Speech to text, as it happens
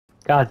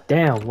God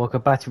damn!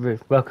 Welcome back to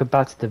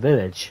the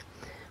village.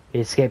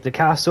 We escaped the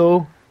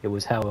castle. It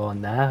was hell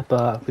on there,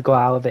 but we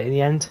got out of it in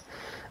the end.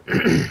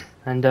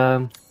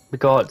 And we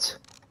got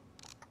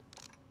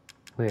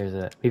where is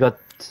it? We got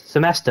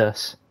some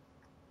Estus,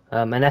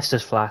 an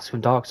Estus flask from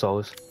Dark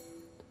Souls.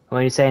 I'm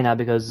only saying that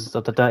because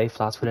of the dirty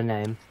flask for the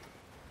name.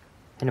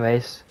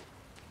 Anyways,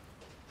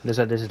 this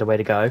is the way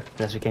to go.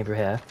 Unless we came through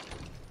here.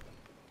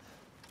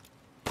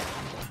 Come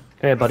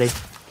here, buddy.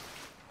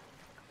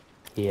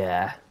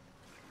 Yeah.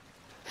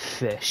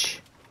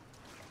 Fish.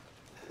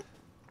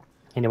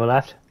 Anyone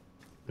left?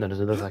 No,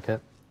 doesn't look like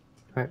it.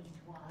 Right.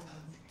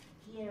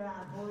 Hear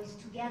our voice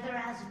together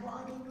as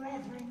one in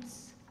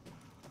reverence.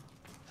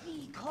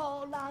 We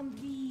call on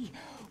thee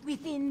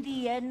within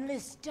the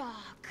endless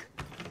dark.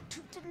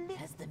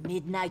 As the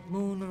midnight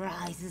moon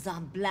rises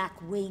on black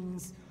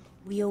wings,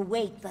 we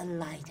await the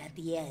light at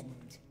the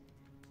end.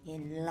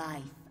 In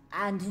life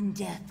and in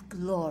death,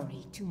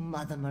 glory to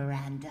Mother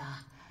Miranda.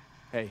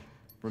 Hey,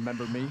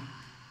 remember me?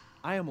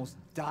 I almost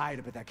died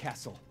up at that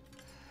castle.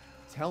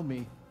 Tell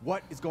me,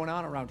 what is going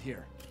on around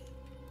here?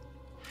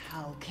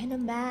 How can a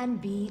man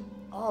be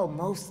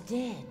almost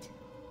dead?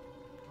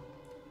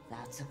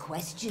 That's a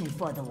question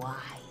for the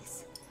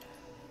wise.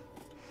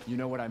 You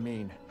know what I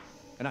mean.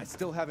 And I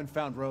still haven't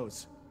found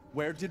Rose.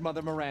 Where did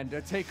Mother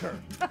Miranda take her?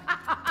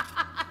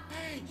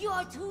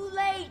 You're too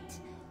late!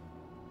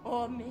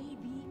 Or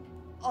maybe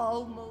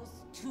almost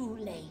too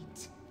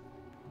late.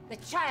 The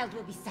child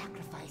will be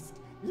sacrificed,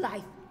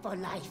 life for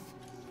life.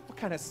 What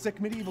kind of sick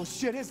medieval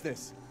shit is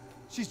this?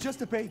 She's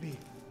just a baby.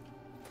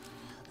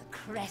 The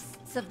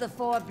crests of the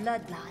four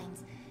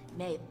bloodlines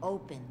may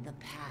open the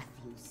path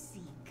you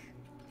seek.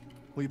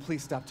 Will you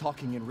please stop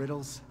talking in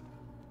riddles?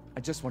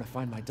 I just want to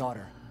find my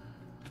daughter.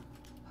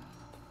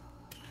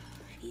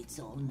 It's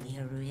only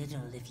a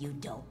riddle if you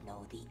don't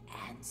know the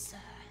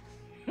answer.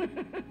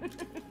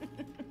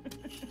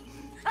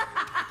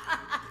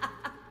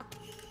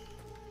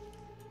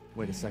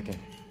 Wait a second.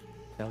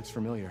 That looks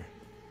familiar.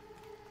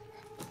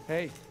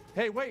 Hey,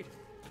 wait!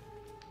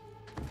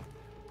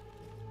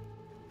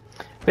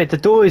 Wait, the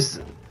door is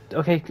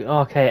okay.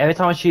 Okay, every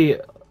time she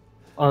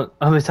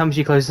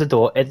closes the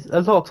door, it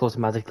locks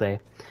automatically.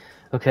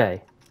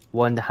 Okay,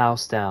 one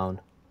house down,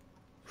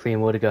 3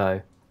 more to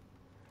go.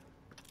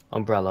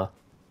 Umbrella.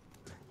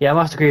 Yeah, I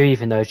must agree with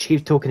Ethan though. She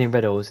keeps talking in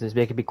riddles and it's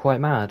making me quite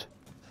mad.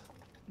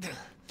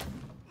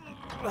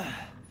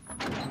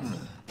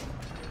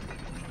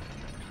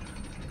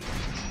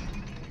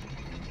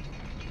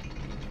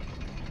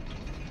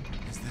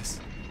 Is this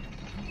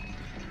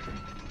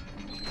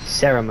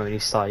ceremony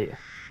site?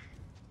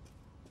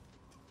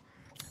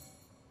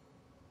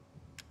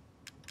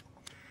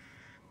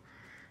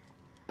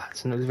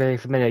 Pattern looks very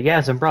familiar. Yeah,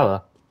 it's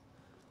umbrella.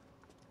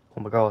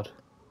 Oh my god.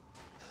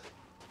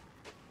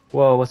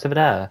 Whoa, what's over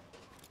there?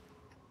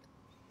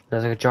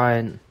 There's like a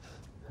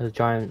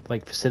giant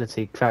like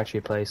facility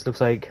factory place.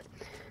 Looks like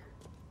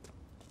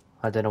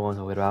I don't know what I'm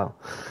talking about.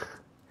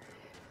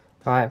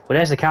 Alright, well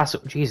there's the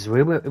castle. Jesus,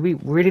 are we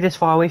really this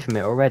far away from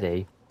it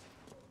already?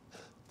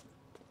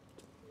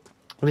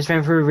 We just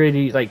ran through a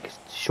really like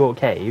short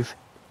cave.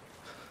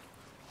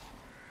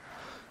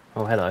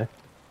 Oh hello.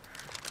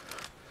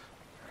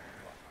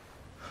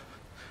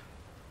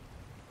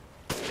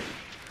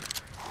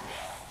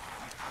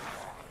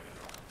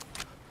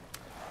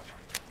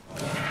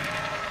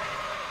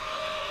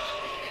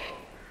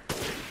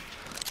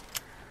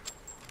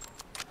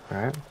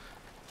 Alright.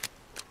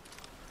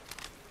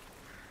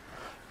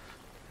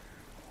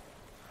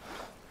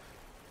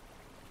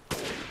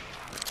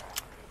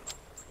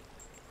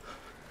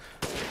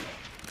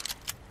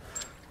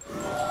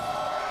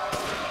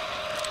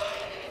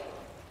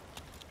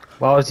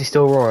 Why was he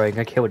still roaring?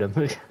 I killed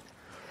him.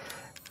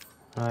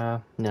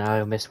 No,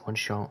 I missed one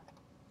shot.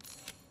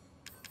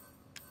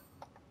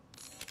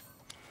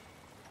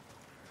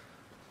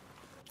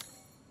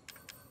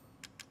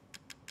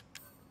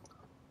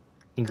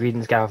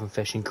 Ingredients gathered from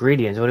fish.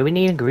 Ingredients? What do we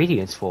need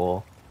ingredients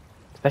for?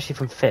 Especially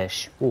from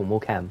fish. Oh, more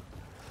chem.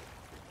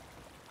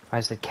 I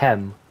said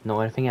chem,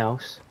 not anything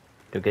else.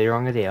 Don't get the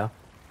wrong idea.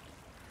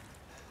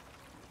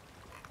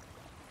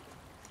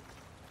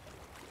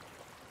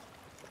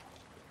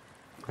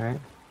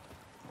 Alright.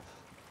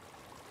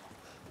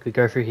 Could we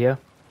go through here?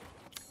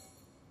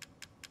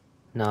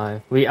 No.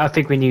 I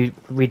think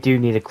we do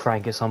need a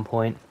crank at some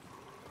point.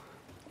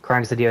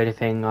 Cranks are the only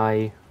thing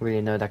I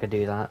really know that can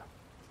do that.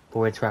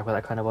 Or interact with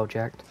that kind of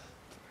object.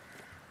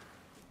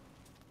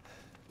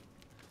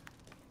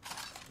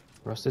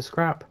 Rusted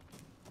scrap.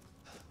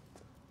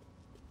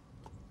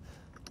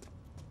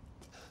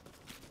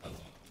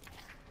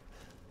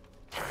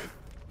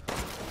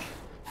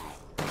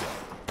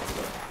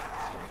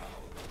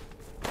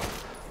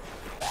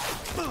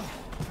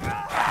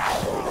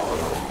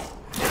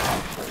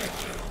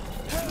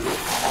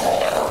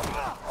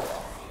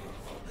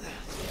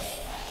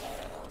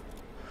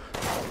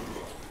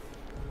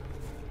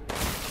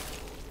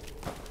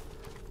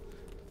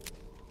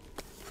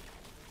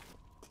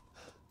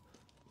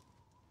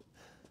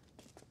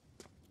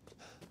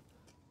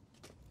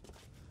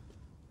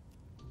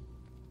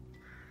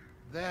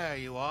 There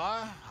you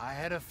are. I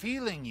had a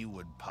feeling you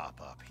would pop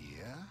up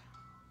here.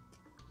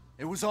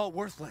 It was all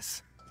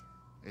worthless.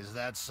 Is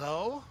that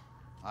so?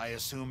 I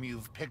assume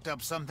you've picked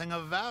up something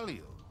of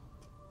value.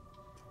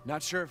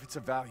 Not sure if it's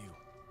of value,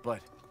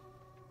 but...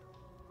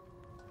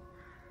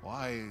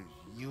 Why,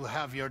 you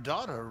have your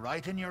daughter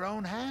right in your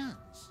own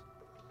hands.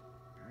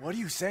 What are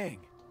you saying?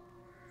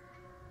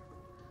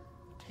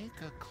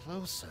 Take a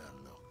closer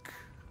look.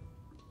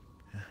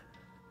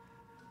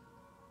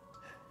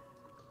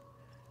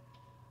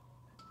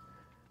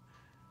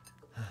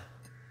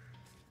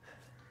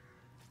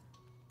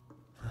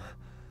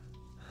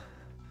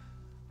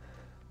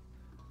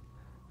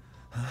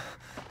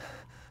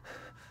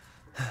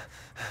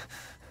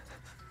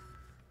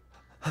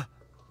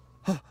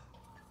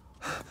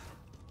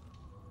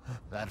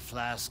 That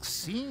flask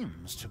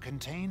seems to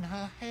contain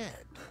her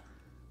head.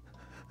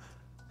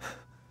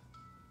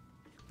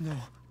 No.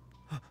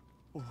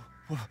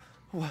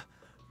 What?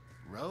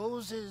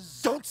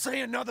 Roses... Don't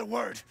say another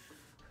word!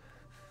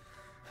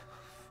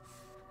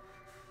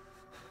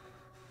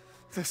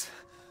 This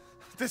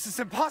is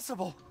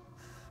impossible!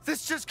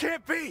 This just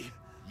can't be!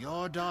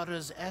 Your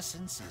daughter's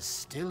essence is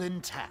still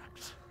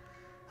intact.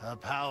 Her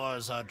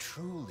powers are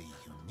truly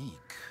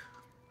unique.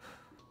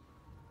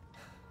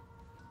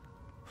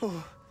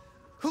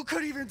 Who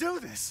could even do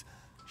this?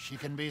 She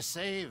can be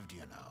saved, you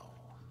know.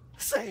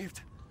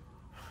 Saved?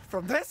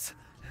 From this?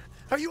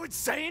 Are you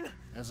insane?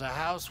 There's a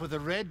house with a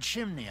red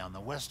chimney on the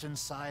western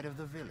side of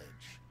the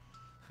village.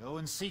 Go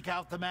and seek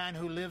out the man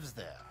who lives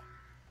there.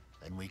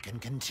 Then we can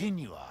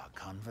continue our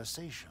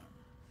conversation.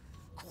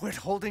 Quit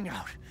holding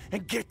out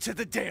and get to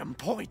the damn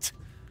point!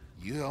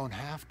 You don't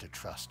have to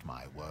trust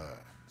my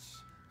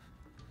words.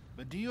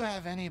 But do you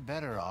have any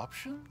better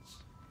options?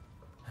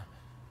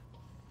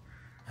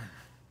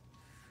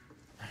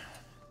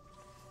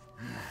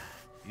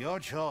 Your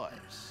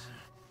choice.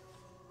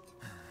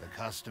 The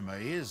customer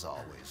is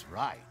always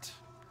right.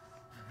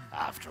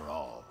 After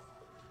all.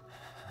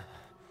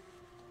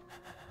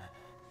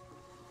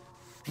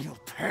 You'll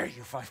pay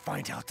if I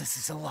find out this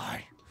is a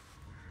lie.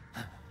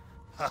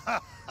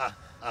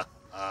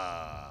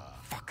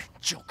 Fucking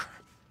Joker.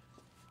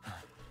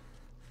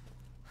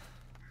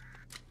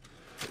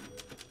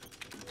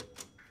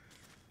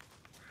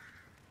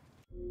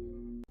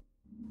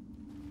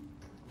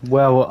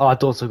 Well, our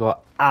daughter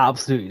got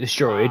absolutely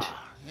destroyed.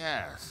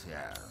 Yes.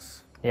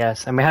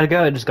 Yes, and we had to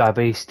go at this guy,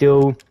 but he's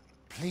still...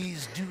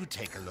 Please do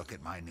take a look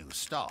at my new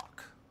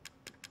stock.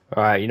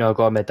 Alright, you know, I've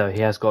got to admit though,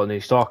 he has got a new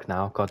stock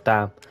now, god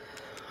damn.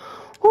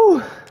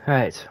 Whew.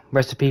 Right,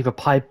 recipe for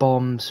pipe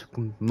bombs,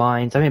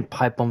 mines. I think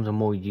pipe bombs are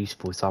more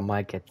useful, so I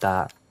might get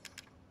that.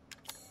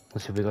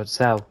 Let's see what we got to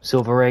sell.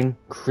 Silver ring,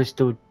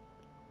 crystal...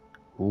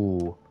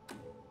 Ooh.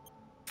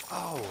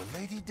 Oh,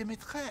 Lady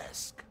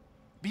Dimitrescu.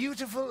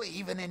 Beautiful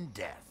even in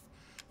death.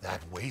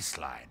 That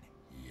waistline,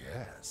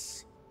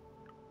 yes.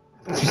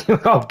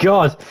 Oh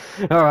god!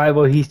 Alright,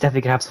 well he's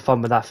definitely gonna have some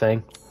fun with that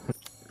thing.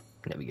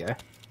 There we go.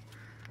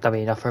 That'll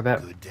be enough for a bit.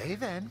 Good day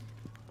then.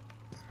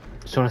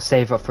 Just wanna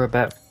save up for a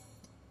bit.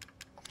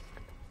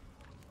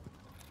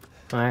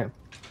 Alright.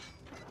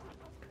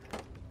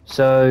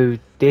 So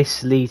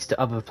this leads to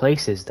other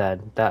places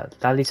then. That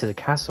leads to the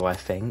castle, I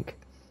think.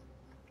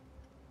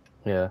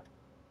 Yeah.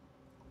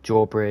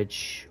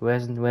 Drawbridge.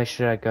 Where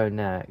should I go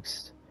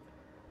next?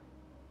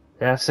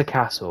 That's the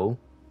castle.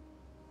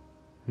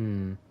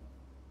 Don't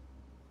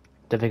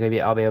think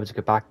I'll be able to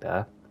go back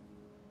there.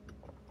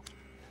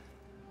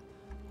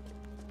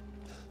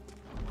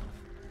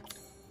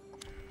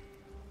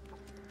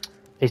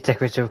 It's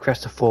decorated with a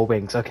crest of 4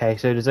 wings. Okay,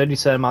 so there's only a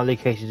certain amount of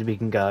locations we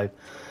can go.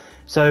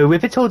 So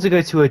we've been told to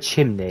go to a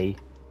chimney,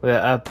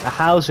 a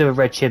house with a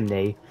red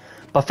chimney.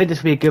 But I think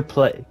this would be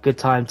a good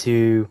time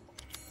to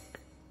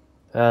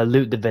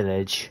loot the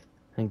village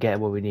and get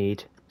what we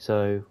need.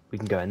 So we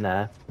can go in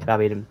there. That'll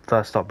be the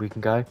first stop we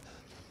can go.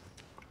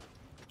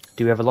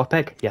 Do we have a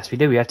lockpick? Yes, we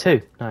do. We have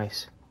 2.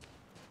 Nice.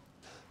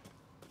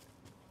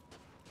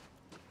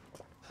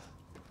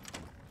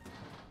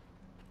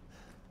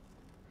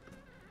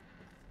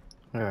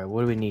 Alright,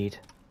 what do we need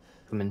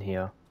from in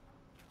here?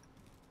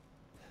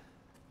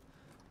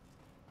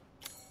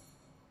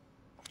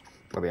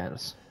 Where are we at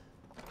us?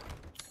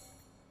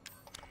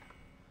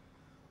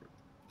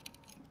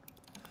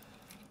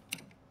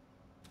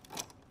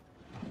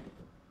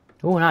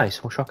 Oh,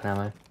 nice. More shotgun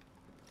ammo.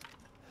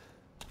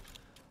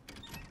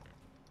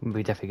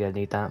 We definitely gonna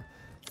need that.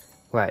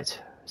 Right.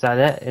 Is that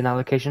it in that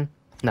location?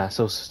 No,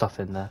 still stuff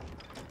in there.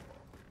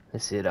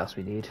 Let's see what else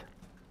we need.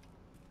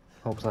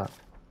 What was that?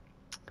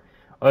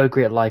 Oh,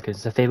 great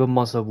lichens, the fabled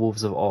monster of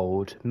wolves of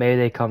old. May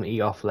they come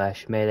eat our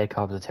flesh, may they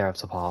come to tear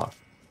us apart.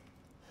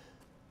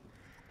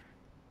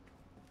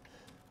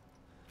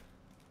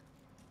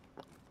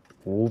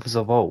 Wolves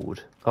of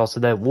old? Oh, so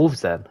they're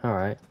wolves then?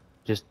 Alright.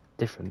 Just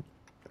different.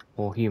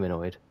 More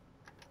humanoid.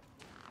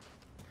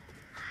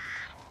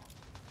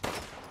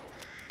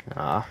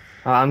 Ah.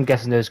 I'm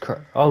guessing those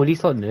oh,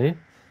 these not new?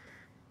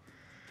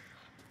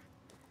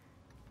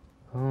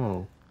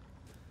 Oh.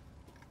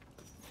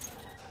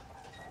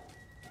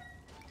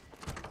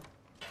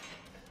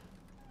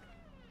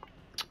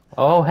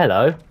 Oh,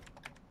 hello.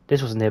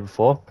 This wasn't here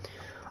before.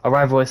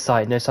 Arrival at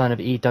site. No sign of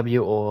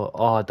EW or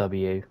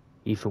RW.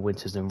 Ethan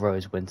Winters and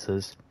Rose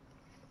Winters.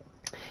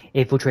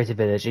 Infiltrated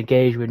village.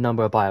 Engaged with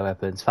number of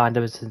bioweapons. Found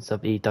evidence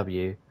of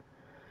EW.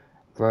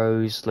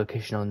 Rose.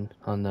 Location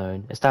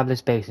unknown.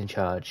 Established base in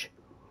charge.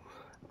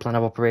 Plan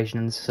of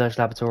operations. Search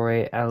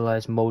laboratory.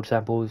 Analyze mold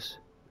samples.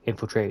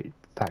 Infiltrate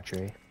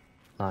factory.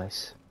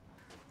 Nice.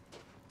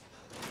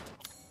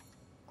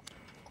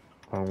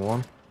 Wrong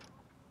one.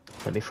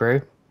 Let me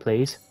through,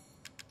 please.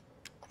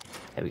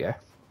 There we go.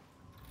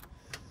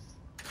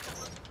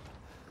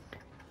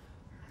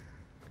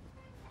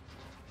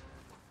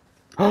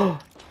 Oh,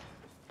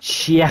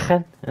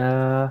 Tjechen.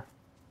 I'm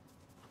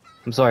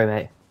sorry,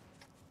 mate.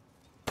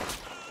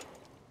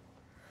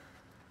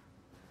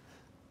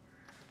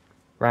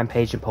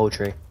 Rampage and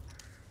poultry.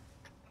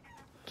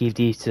 Give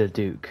these to the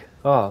Duke.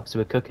 Oh, so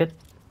we're cooking.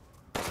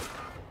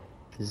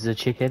 This is a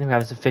chicken. We're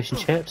having some fish and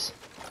chips.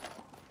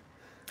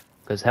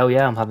 Because hell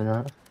yeah, I'm having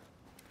that.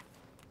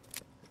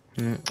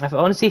 I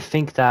honestly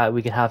think that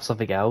we can have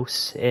something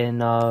else in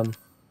no,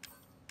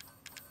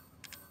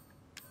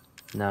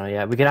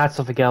 yeah, we can add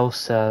something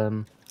else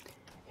in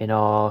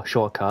our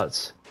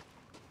shortcuts.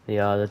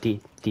 The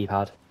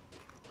D-pad,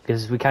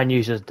 because we can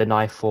use the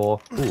knife for.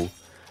 Ooh,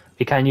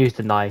 we can use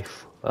the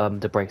knife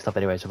to break stuff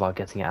anyways without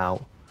getting it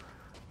out.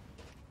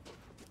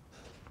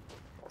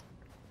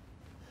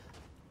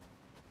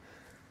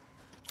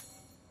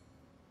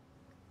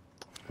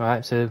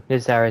 Alright, so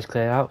this area is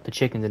cleared out. The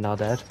chickens are now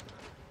dead.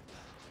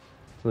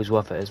 It was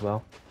worth it as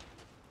well.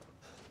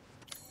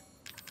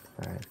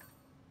 Alright.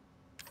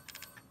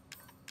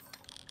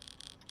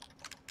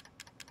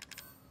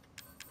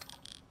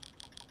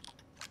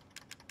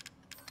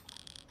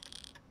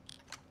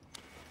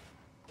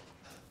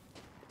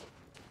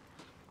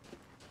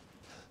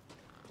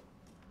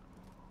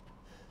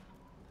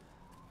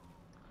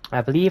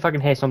 I believe I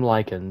can hear some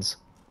lichens.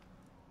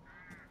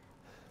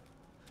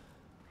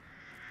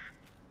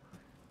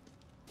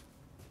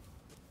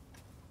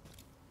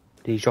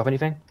 Did he drop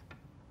anything?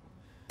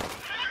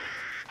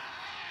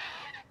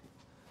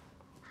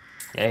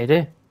 Yeah, you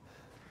do.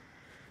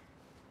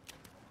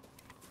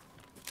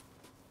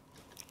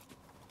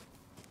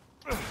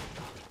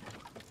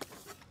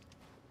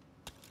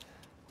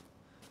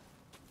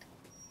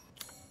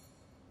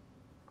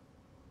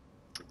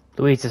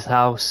 Louisa's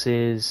house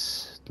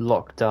is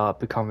locked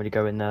up. We can't really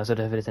go in there, so I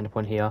don't know if there's any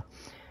point here.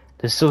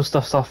 There's still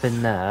stuff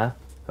in there.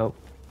 Oh.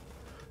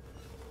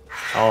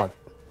 Oh,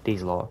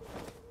 these lot.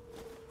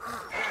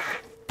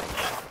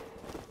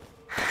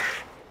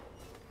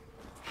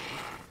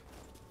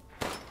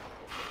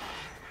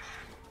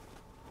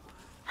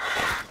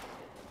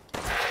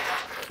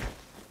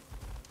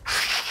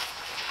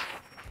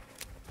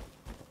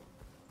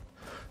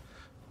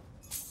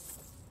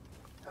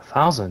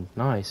 $1,000,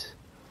 nice.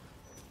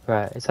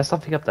 Right, is there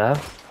something up there?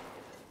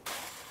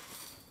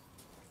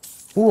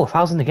 Ooh,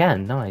 1,000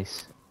 again,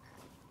 nice.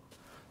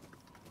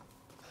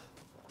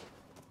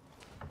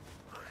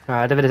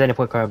 Alright, I don't think there's any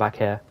point going back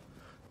here.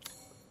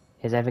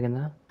 Is everything in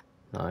there?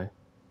 No.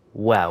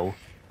 Well.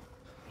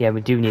 Yeah,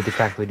 we do need the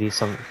crack with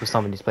some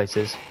of these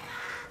places.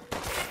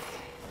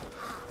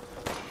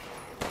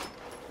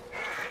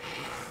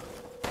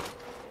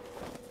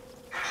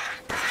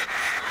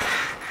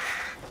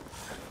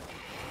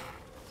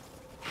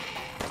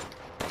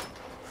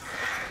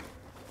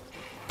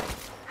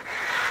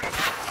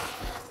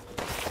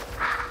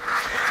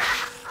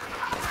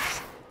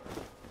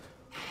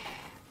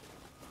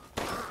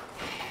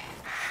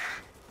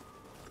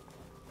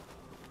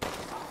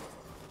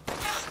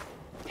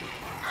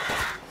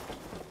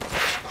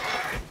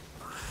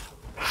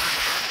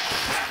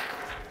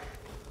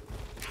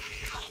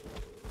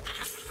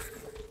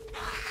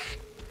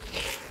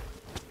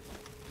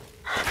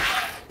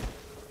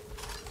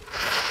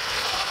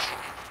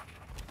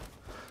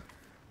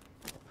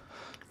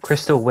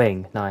 Crystal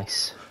wing,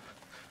 nice.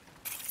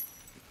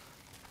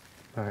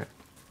 Alright.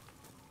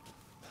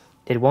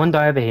 Did one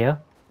die over here?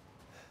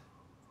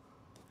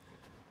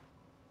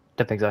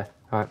 Don't think so.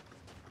 Alright.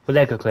 Well,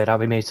 they're good cleared out.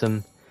 We made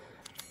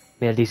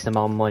a decent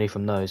amount of money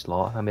from those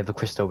lot, and we have a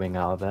crystal wing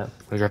out of it,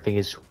 which I think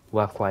is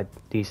worth quite a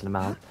decent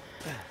amount.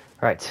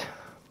 Right.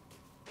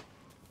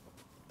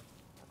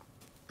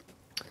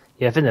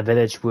 Yeah, I think the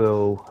village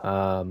will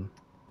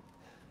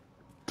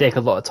take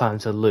a lot of time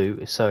to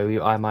loot,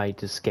 so I might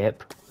just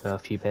skip a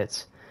few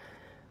bits.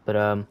 But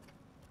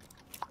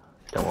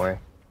don't worry.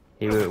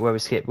 We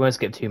won't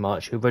skip too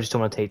much. We just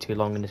don't want to take too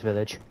long in this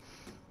village.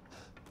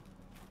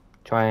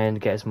 Try and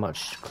get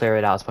clear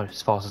it out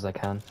as fast as I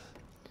can.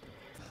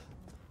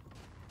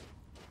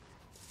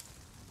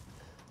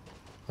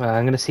 Right,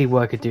 I'm gonna see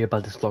what I could do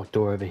about this locked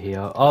door over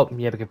here. Oh,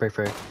 yeah, we can break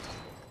through.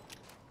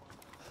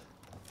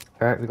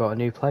 Alright, we got a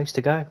new place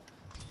to go.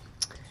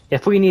 Yeah, I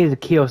thought you needed a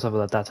key or something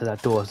like that to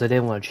that door, so I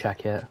didn't want to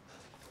check it.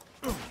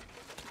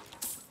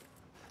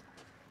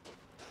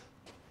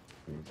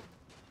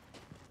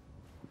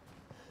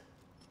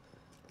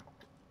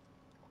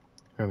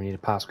 Oh, we need a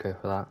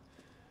passcode for that.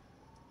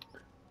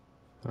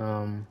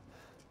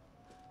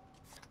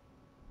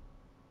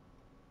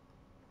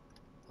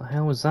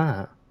 hell was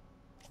that?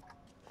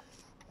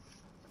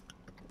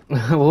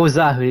 What was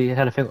that? We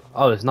had a thing.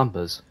 Oh, there's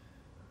numbers.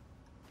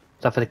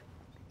 Is that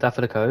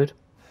for the code?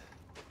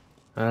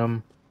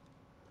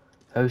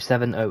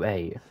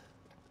 0708.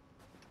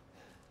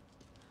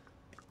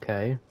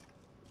 Okay.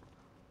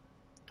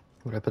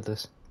 Where do I put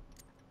this?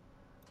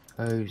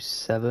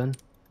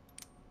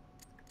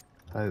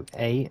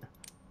 0708.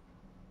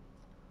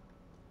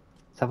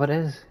 Is that what it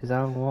is? Is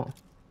that what?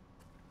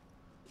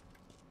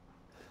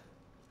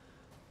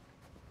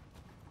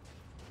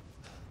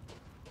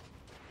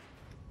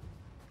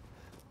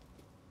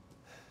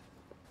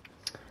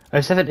 Oh,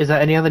 07, is there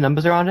any other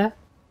numbers around here?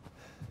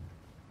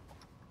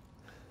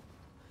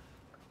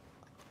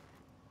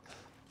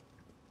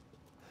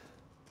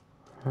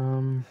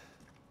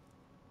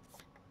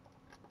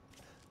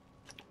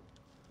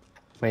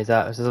 Wait, is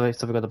there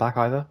something on the back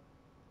either?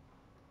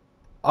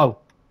 Oh!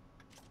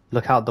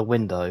 Look out the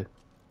window.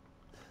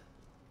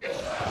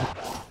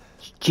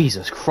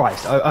 Jesus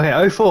Christ. Oh,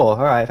 okay, 04.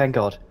 Alright, thank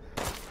God.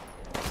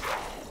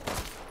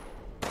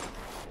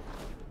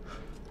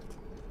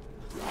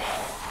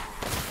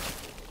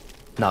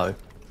 No.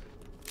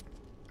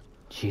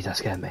 Jeez, that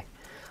scared me.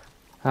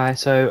 Alright,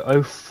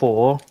 so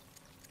 04,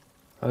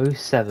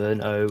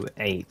 07,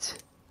 08. Is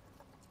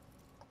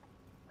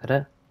that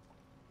it?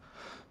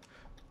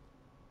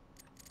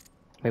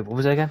 Wait, what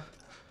was it again?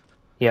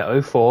 Yeah,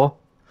 04.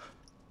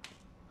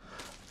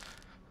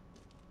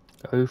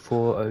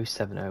 04,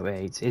 07,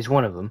 08 is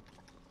one of them.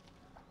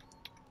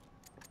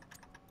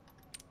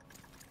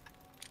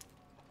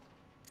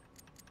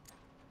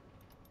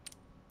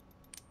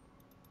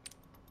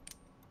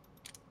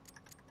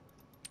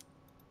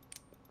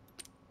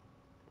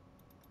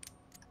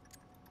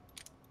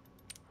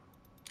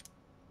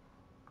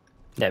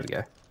 There we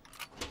go.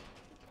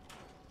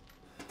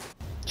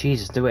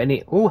 Jesus, do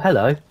any... Oh,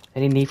 hello.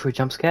 Any need for a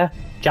jump scare?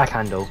 Jack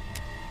handle.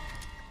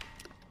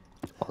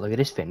 Oh, look at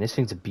this thing. This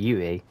thing's a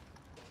beauty.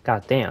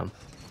 God damn.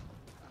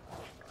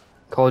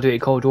 Call of Duty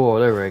Cold War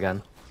all over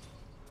again.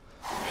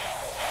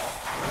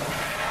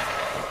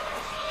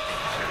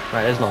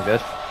 Right, that's not good.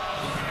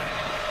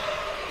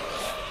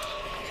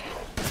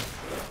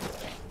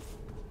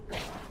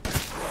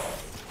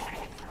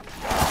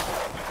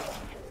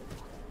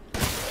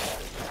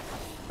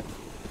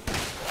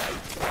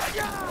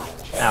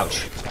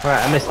 Ouch.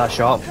 Right, I missed that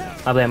shot.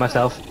 I blame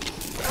myself.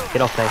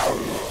 Get off me.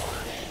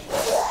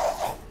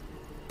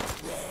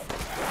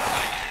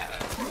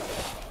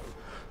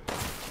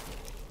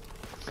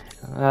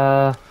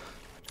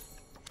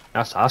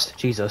 That's fast.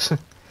 Jesus. Well,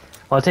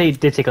 I'll tell you,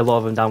 did take a lot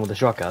of them down with the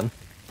shotgun.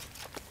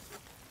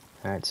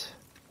 Alright.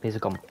 These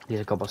have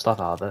got more stuff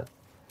out of it.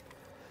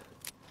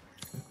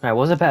 Alright,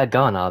 what's a better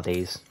gun out of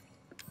these?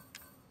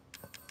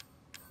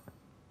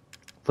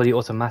 Fully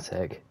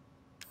automatic.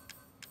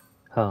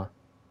 Huh.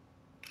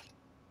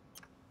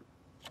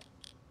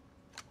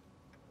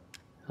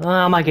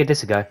 I might give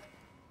this a go.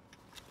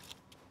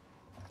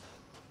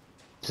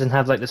 Doesn't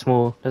have like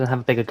doesn't have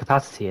a bigger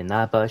capacity in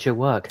that, but it should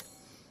work.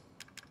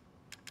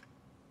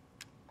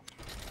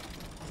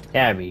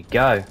 There we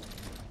go.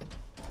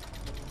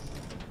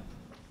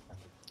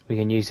 We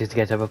can use this to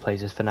get to other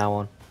places from now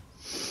on.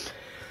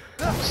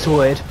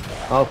 Sorted.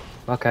 Oh,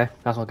 okay,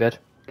 that's not good.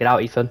 Get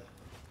out, Ethan.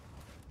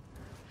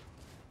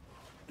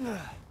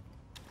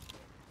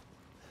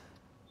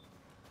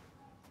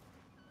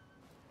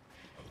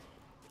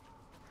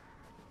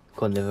 Got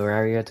another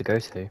area to go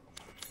to.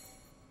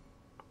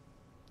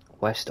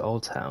 West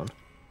Old Town.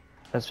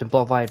 That's been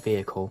blocked by a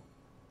vehicle.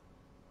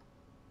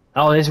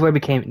 Oh, this is where we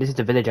came. This is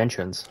the village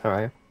entrance.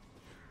 Alright.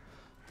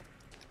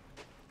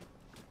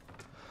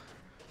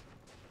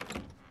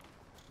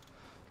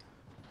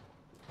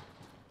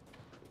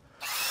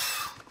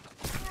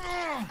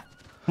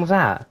 What was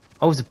that?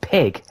 Oh, it was a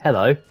pig.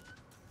 Hello.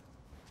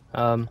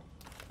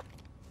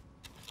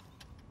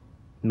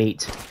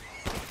 Meat.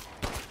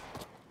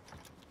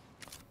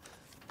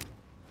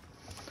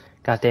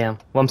 Goddamn.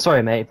 Well, I'm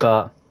sorry, mate,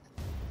 but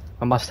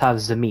I must have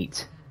the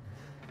meat.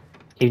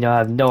 Even though I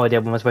have no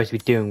idea what I'm supposed to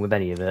be doing with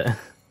any of it.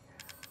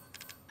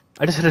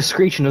 I just heard a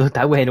screech and I looked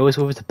that way and it was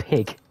a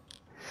pig.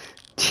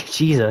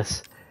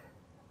 Jesus.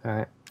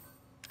 Alright.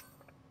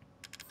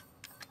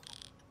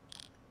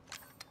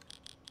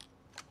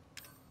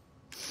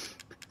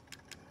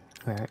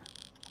 Alright.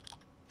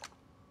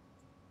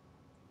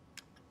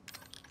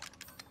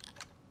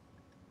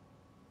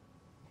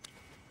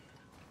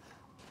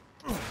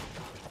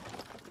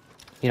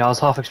 You know, I was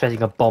half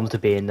expecting a bomb to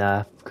be in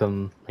there,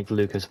 come like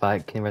Lucas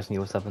back in Resident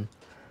Evil 7.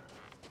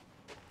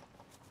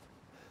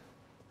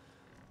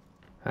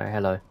 Alright,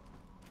 hello.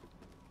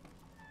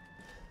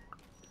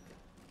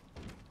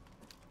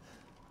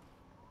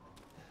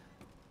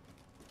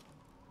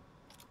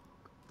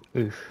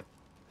 Oof.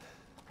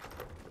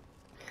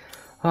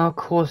 Oh, of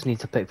course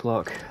needs a pick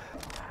block.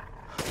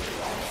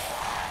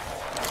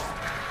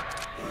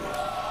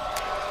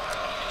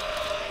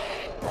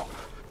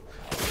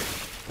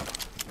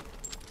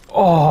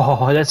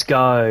 Oh, let's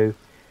go.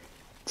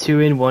 2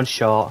 in 1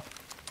 shot.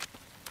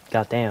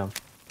 God damn.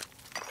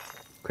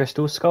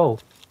 Crystal skull.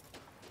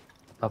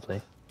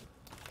 Lovely.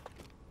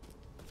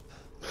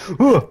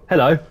 Ooh,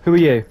 hello, who are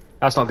you?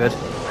 That's not good.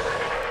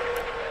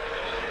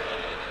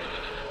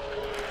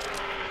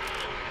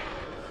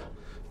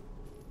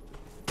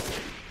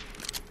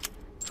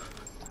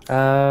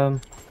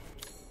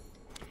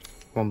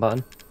 One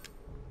button.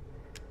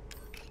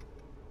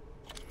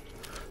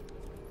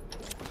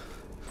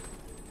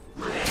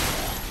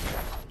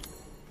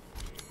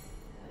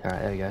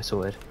 Alright, there we go,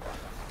 sorted.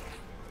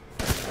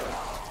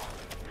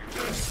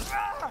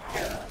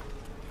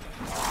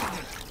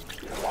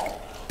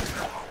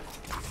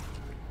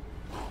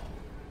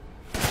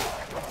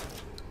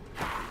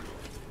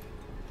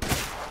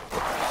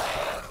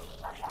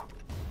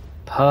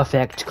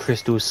 Perfect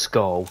crystal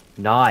skull.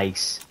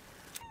 Nice.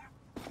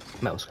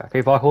 Metal scrap. Can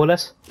you park all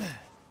this?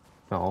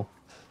 Oh.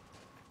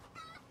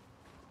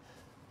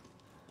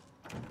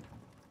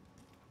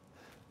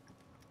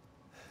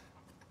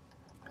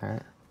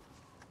 Alright.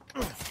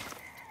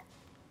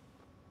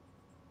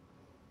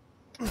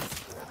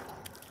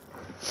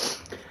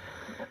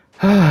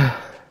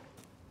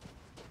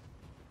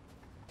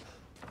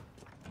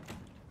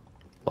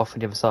 Off from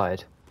the other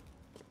side.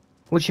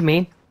 What do you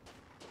mean?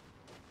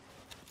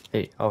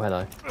 Hey, oh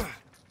hello.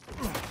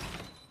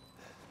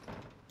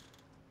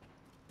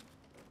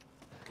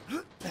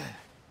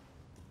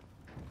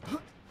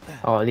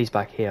 Oh, at least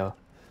back here.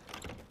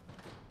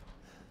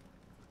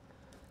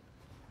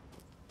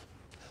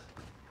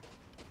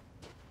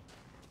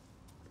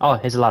 Oh,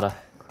 here's a ladder.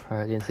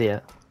 Alright, didn't see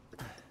it.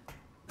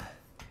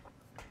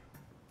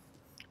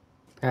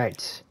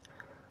 Alright.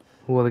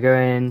 Where are we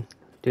going?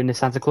 Doing the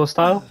Santa Claus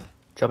style?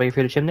 Jumping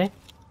through the chimney?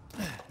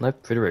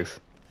 Nope, through the roof.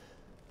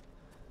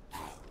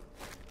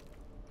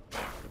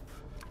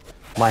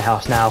 My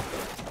house now.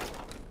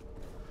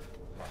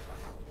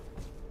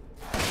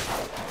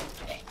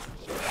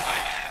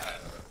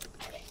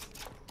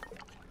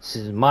 This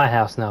is my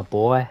house now,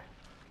 boy.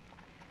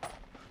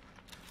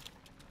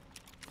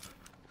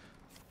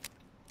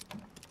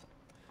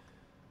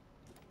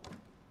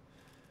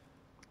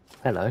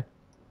 Hello.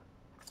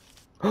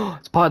 Oh,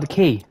 it's part of the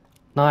key.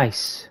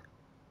 Nice.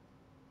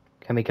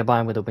 Can we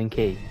combine with a wing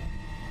key?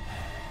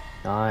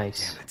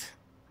 Nice. Damn it.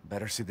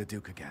 Better see the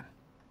Duke again.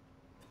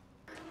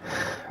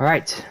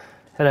 Right.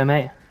 Hello,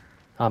 mate.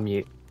 I'm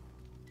mute.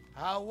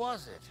 How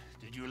was it?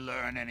 Did you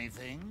learn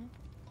anything?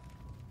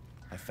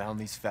 I found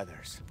these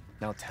feathers.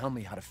 Now tell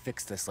me how to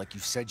fix this like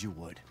you said you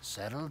would.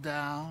 Settle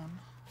down.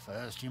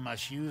 First, you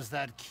must use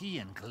that key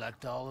and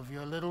collect all of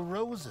your little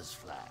roses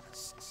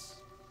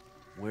flasks.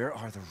 Where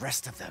are the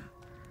rest of them?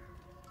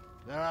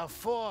 There are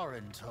 4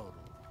 in total.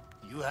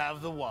 You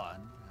have the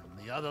one,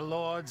 and the other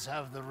lords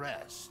have the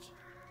rest.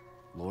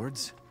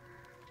 Lords?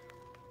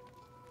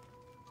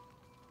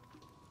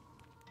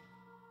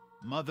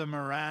 Mother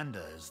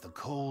Miranda is the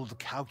cold,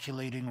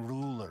 calculating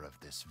ruler of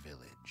this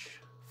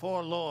village.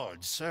 4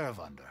 lords serve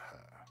under her.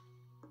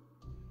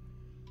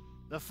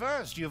 The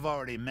first you've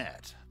already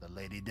met, the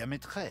Lady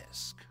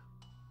Dimitrescu.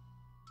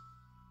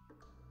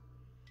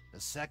 The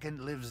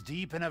second lives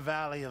deep in a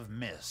valley of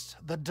mist,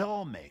 the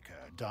doll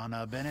maker,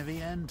 Donna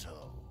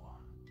Beneviento.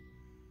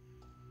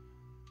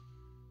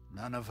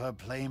 None of her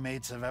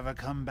playmates have ever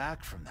come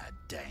back from that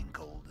dank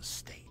old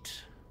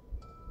estate.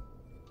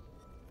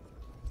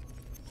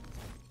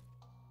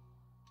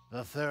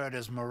 The third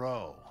is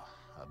Moreau,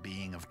 a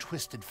being of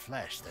twisted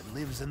flesh that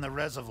lives in the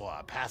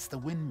reservoir past the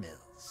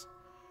windmills.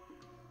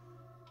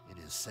 It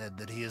is said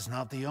that he is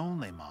not the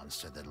only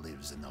monster that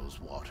lives in those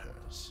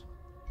waters.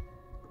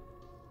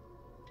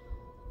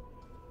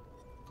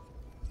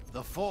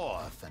 The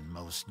fourth and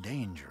most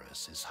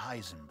dangerous is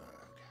Heisenberg.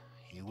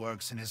 He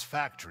works in his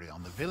factory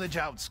on the village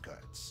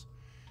outskirts.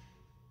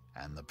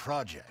 And the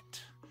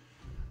project.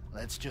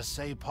 Let's just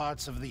say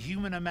parts of the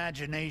human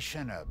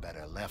imagination are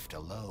better left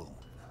alone.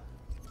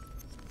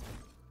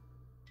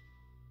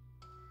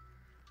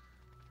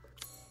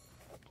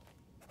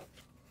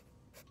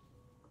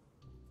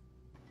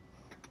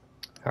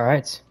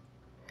 Alright.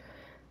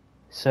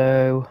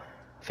 So,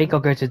 I think I'll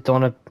go to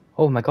Donna.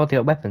 Oh my god, they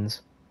got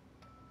weapons.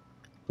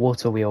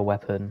 Water wheel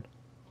weapon.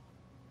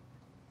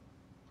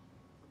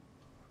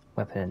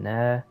 Weapon in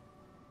there.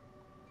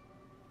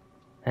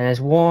 And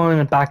there's one in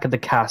the back of the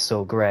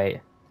castle,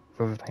 great.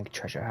 Riverbank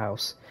Treasure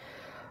House.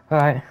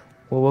 Alright,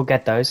 well we'll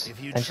get those,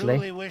 If you eventually.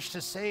 truly wish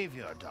to save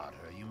your daughter,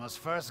 you must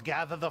first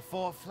gather the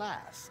 4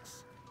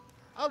 flasks.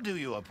 I'll do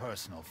you a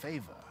personal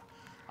favor.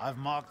 I've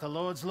marked the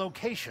Lord's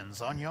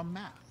locations on your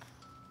map.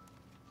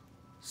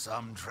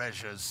 Some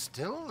treasures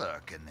still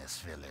lurk in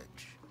this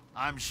village.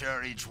 I'm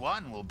sure each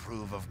one will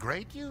prove of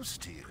great use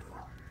to you.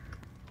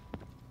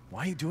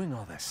 Why are you doing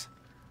all this?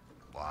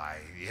 Why,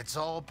 it's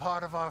all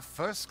part of our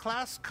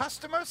first-class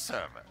customer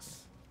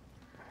service.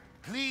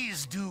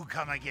 Please do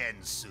come again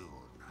soon.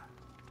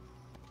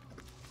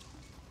 Can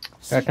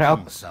I Seeking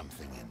help?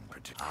 something in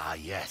particular. Ah,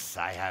 yes,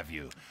 I have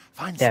you.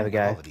 Find There some we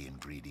go. quality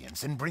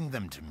ingredients and bring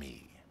them to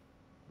me.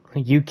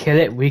 You kill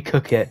it, we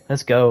cook it.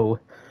 Let's go.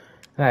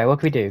 Alright, what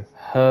can we do?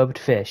 Herbed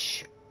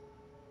fish.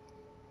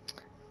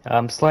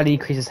 Slightly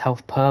increases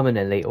health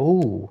permanently.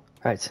 Ooh.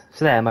 Right,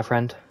 so there, my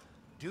friend.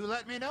 Do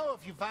let me know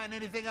if you find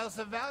anything else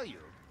of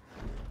value.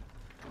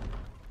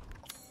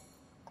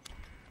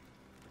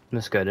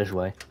 Let's go this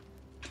way.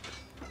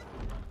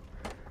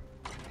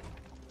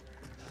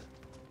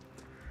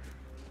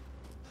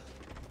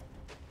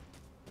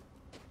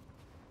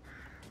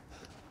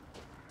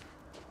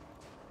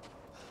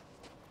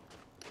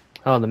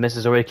 Oh, the mist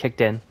has already kicked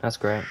in. That's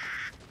great.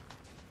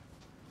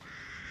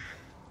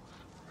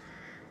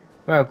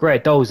 Oh,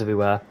 great. Dolls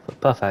everywhere.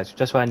 Perfect.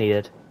 Just what I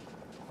needed.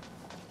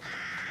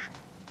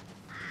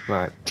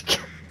 Right.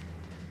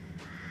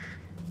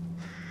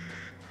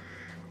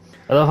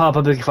 I love how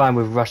perfectly fine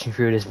we're rushing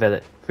through this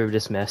village, through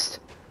this mist.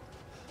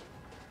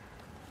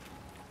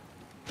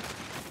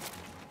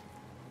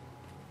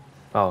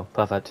 Oh,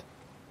 perfect.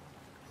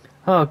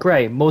 Oh,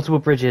 great. Multiple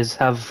bridges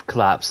have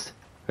collapsed.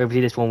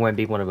 Hopefully this one won't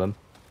be one of them.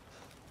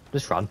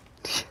 Just run.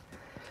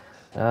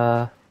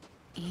 Ethan.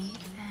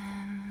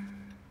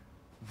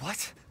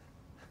 What?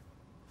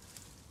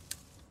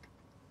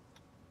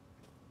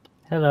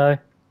 Hello.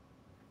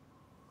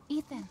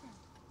 Ethan,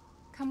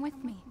 come with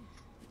me.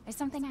 There's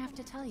something I have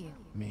to tell you.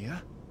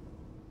 Mia?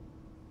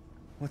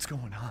 What's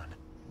going on?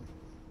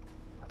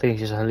 I think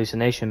it's just a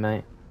hallucination,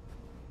 mate.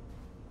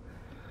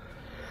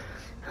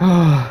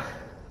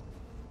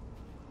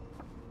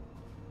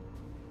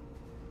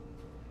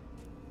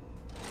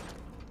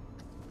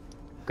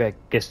 Great,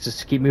 guess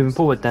just keep moving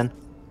forward then.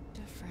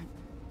 Different.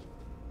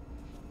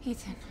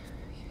 Ethan,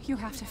 you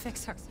have to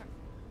fix her.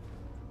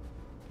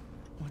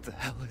 What the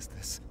hell is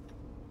this?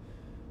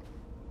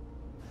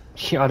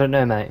 Yeah, I don't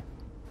know, mate.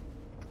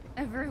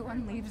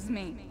 Everyone leaves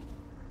me.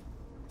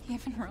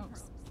 Even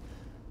Rose.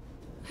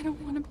 I don't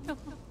want to be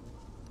alone.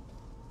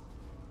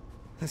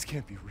 This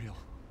can't be real.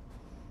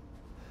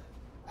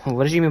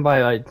 What does she mean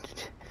by like?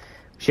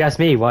 She asked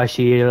me why is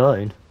she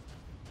alone.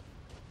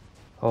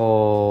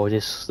 Oh,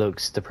 this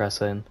looks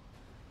depressing.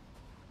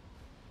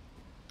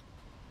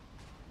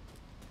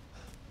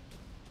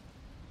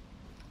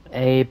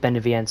 A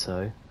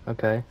Beneviento.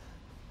 Okay.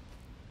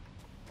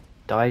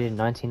 Died in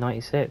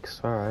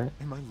 1996. Alright.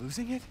 Am I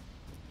losing it?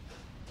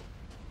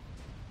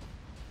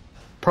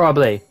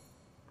 Probably.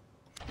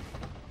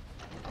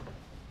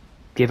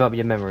 Give up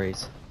your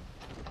memories.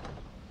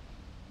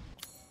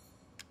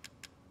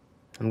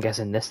 I'm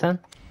guessing this then?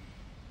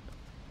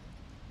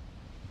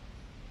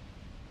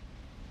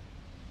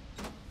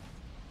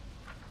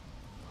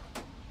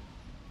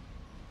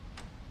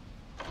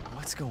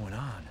 What's going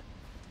on?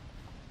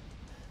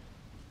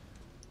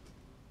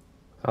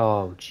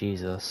 Oh,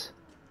 Jesus.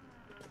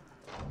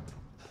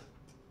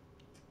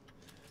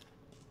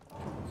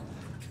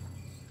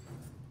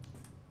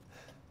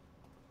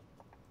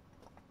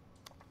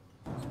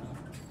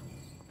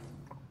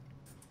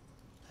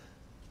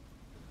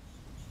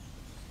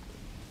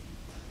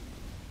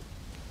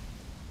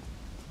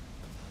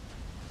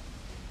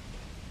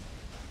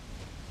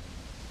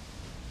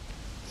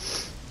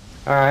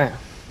 Alright.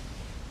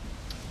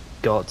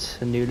 Got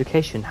a new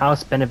location.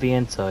 House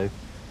Beneviento.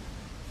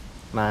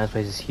 Man, this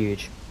place is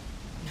huge.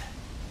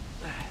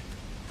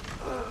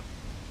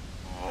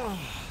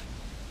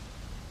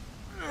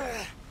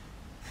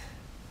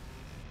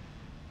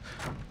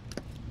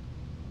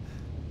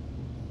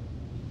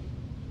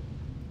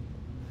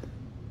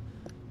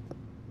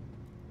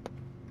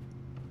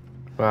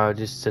 Wow, it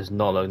just does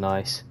not look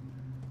nice.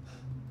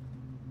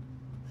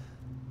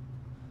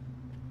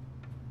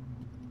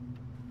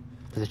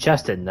 There's a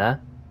chest in there.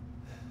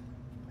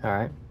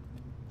 Alright.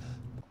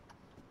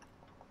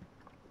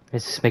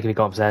 It's just making me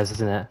go upstairs,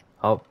 isn't it?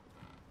 Oh.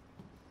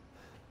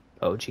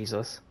 Oh,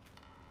 Jesus.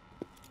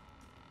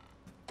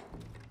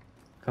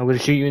 I'm gonna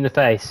shoot you in the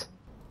face.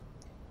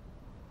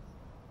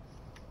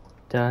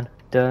 Dun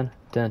dun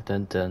dun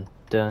dun dun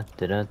dun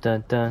dun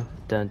dun dun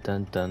dun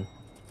dun dun.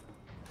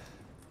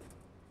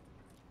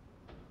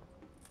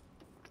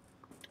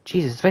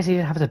 Jesus, this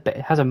basically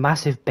has a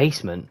massive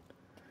basement.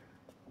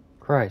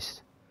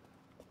 Christ.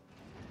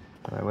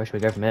 Alright, where should we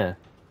go from here?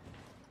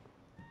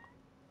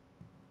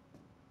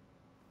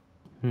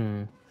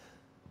 I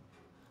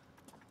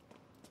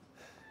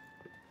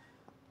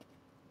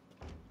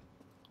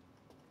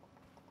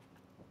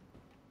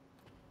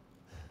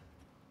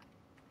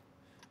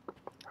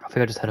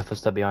think I just had a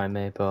footstep behind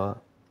me, but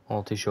I'm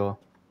not too sure.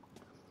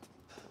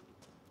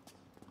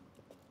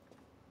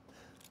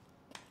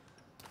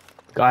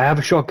 I have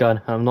a shotgun,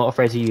 and I'm not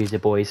afraid to use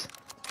it, boys.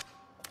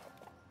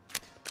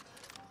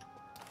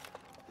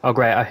 Oh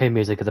great, I hear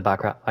music in the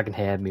background. I can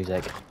hear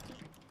music.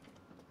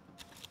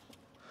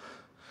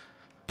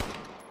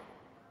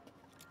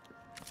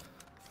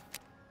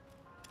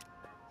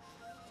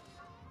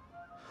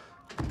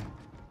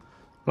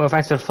 Well,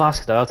 thanks for the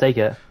flask though, I'll take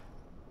it.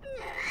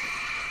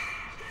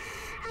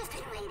 I've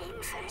been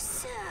waiting for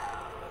so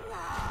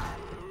long.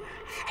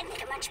 I'd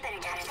make a much better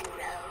daughter than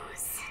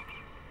Rose.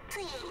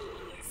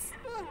 Please,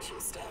 won't you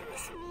stay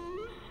with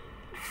me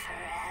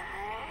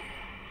forever?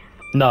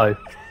 No.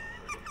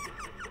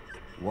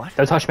 What?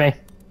 Don't touch me.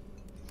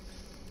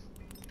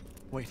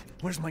 Wait,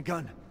 where's my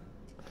gun?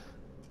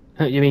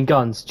 You mean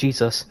guns?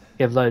 Jesus.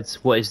 You have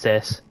loads. What is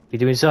this? You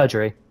doing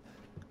surgery?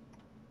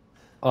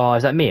 Oh,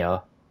 is that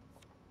Mia?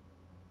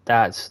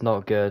 That's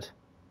not good.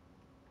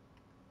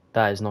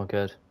 That is not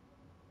good.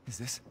 Is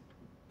this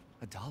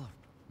A doll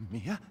of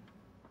Mia?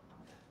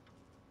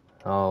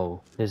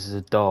 Oh, this is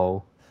a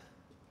doll.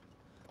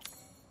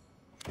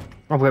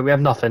 Oh wait, we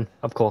have nothing,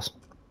 of course.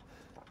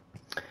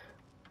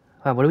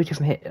 What do we do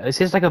from here? Is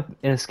this like an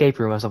escape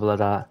room or something like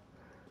that?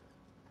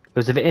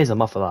 Because if it is,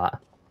 I'm up for that.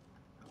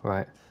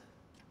 Right.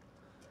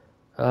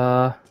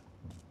 I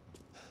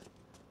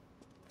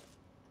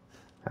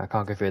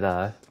can't go through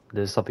there.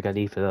 There's something I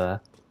need for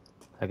there.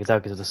 I can tell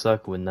because there's a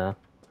circle in there.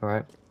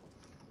 Alright.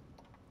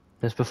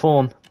 Let's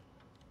perform.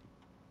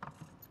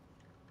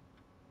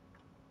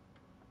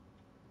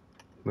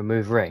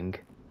 Remove ring.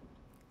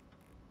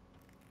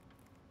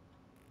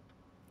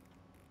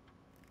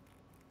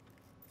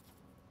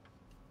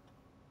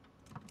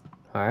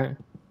 Alright.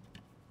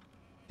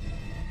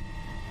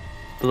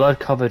 Blood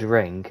covered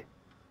ring.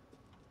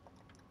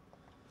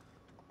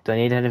 Do I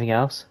need anything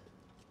else?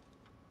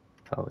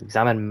 Oh,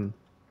 examine.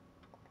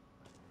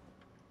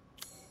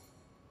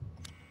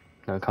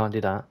 No, can't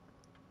do that.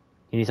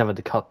 You need something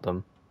to cut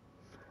them.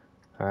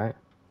 Alright.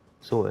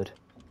 Sorted.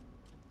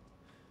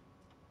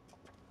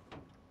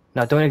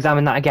 No, don't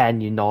examine that again,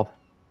 you knob.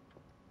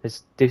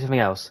 Let's do something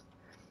else.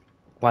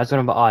 Why is one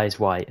of my eyes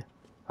white?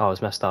 Oh,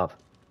 it's messed up.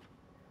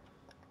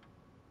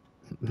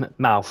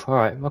 Mouth.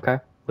 Alright, okay.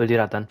 We'll do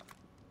that then.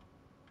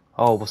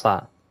 Oh, what's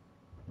that?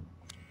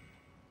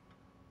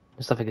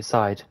 There's something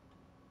inside.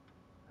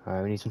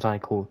 Alright, we need some tiny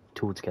cool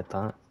tool to get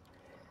that.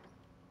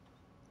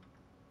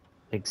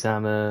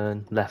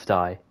 Examine left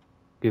eye.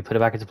 Do we put it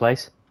back into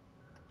place?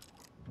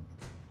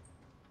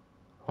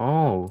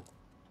 Oh.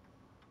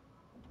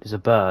 There's a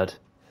bird.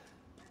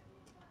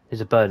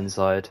 There's a bird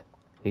inside.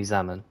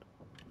 Examine.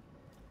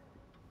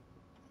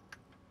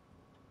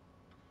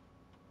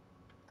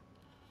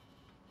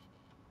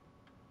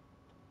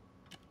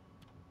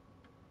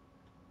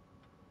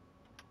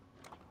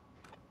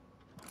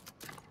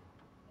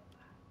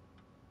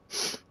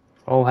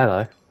 Oh,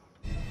 hello.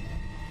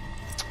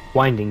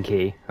 Winding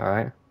key,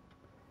 alright.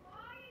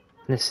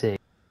 Let's see.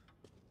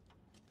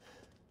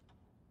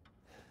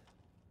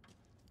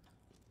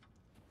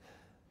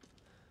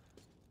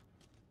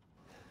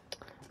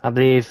 I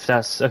believe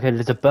that's... Okay,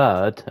 there's a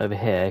bird over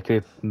here. Can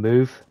we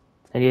move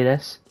any of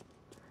this?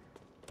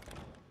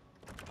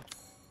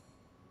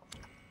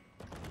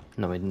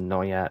 No,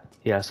 not yet.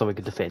 Yeah, so we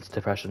could defeat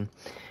depression.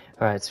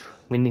 Alright,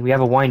 we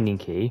have a winding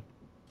key.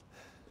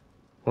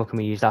 What can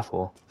we use that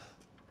for?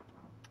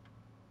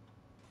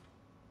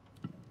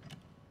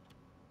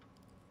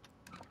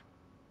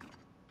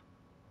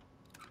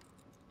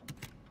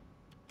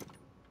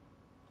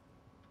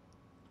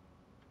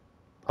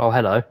 Oh,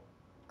 hello.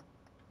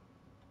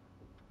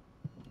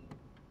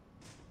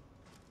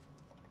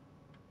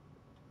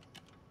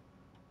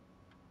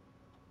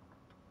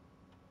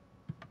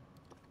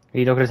 Are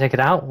you not going to take it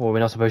out, or we're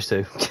not supposed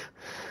to?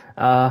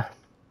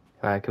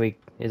 Alright, can we...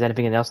 Is there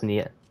anything else in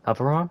the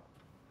other arm?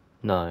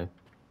 No.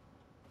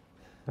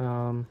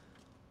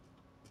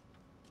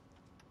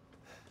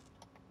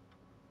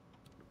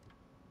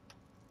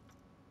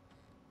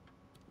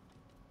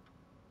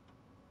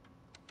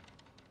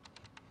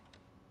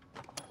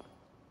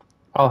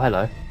 Oh,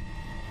 hello.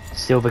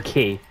 Silver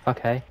key.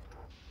 Okay.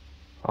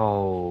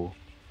 Oh.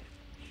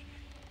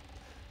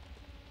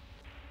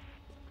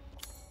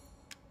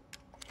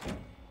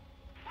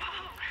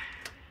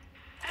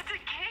 That's a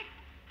kid.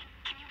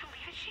 Can you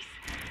believe it? She's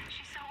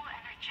so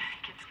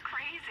energetic. It's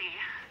crazy.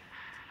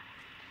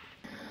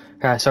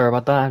 Alright, sorry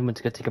about that. I went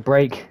to go take a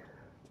break.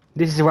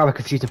 This is a rather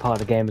confusing part of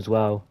the game as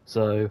well,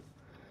 so...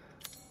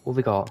 What have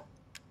we got?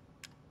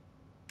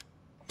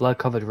 Blood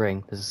covered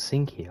ring. There's a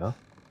sink here.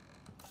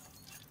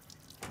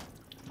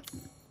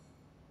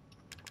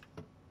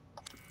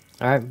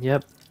 Alright,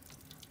 yep.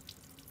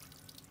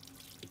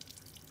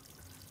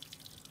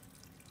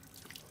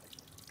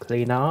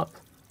 Clean up.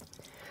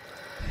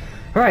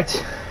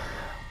 Alright.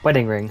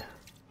 Wedding ring.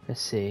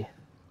 Let's see.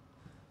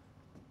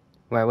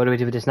 Right, what do we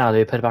do with this now? Do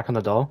we put it back on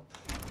the doll?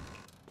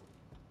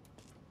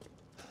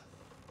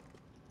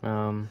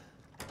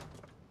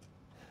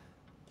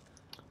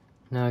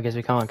 No, I guess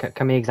we can't.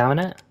 Can we examine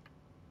it?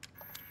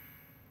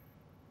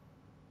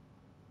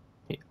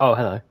 Oh,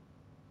 hello.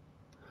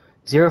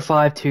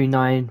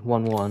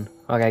 052911.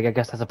 Okay, I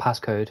guess that's a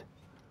passcode.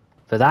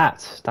 For that,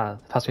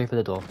 passcode for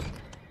the door.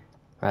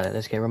 Right,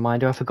 let's get a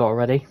reminder. I forgot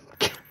already.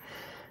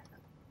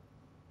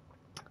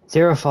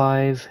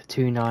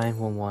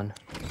 052911.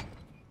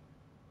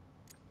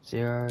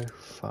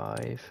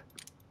 05.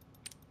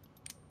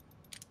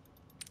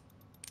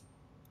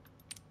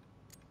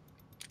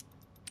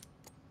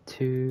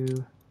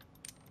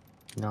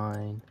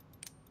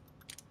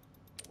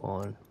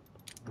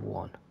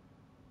 2911.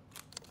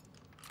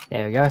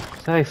 There we go,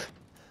 safe.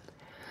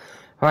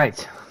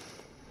 Right.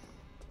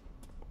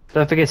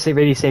 Don't think it's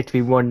really safe to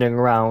be wandering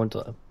around,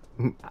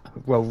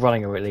 well,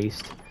 running or at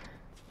least.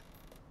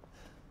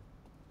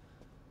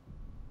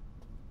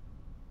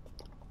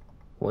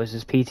 What is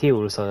this PT all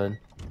of a sudden?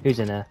 Who's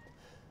in there?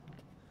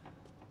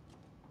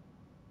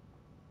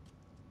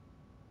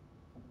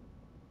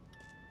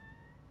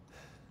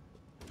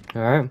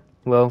 Alright,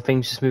 well,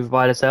 things just move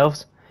by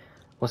themselves.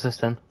 What's this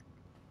then?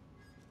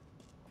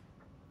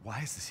 Why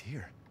is this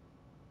here?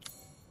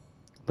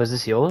 Was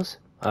this yours?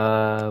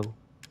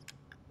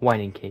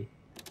 Whining key.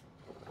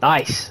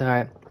 Nice!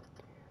 Alright.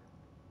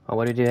 Oh,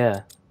 what do we do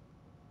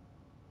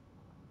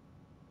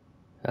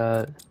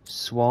here?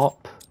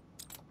 Swap.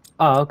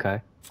 Oh,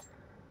 okay.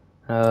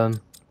 I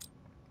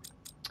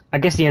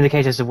guess the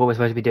indicators of what we're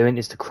supposed to be doing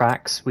is the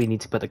cracks. We need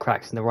to put the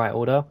cracks in the right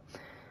order.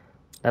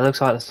 That looks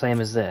like the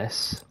same as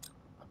this.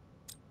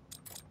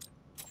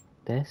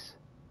 This?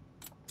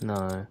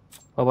 No.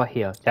 What about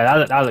here? Yeah,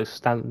 that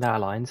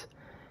aligns.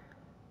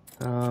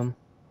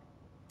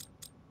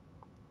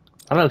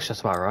 That looks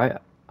just about right.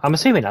 I'm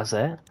assuming that's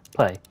it.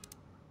 Play.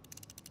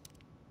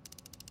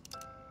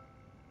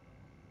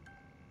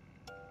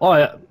 Oh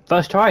yeah,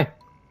 first try.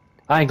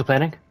 I ain't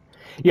complaining.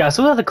 Yeah, I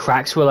saw that the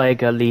cracks were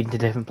like leading to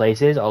different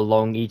places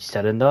along each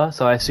cylinder,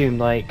 so I assume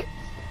like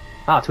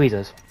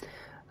tweezers.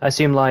 I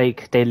assume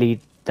like they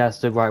lead. That's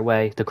the right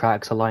way. The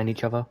cracks align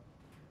each other.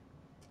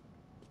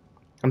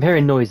 I'm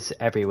hearing noises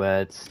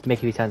everywhere. It's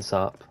making me tense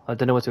up. I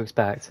don't know what to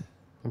expect.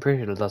 I'm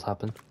pretty sure it does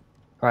happen.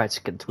 Alright, let's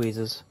get the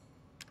tweezers.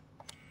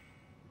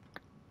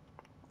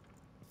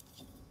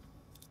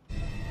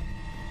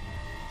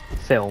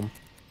 Film.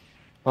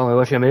 Oh, we're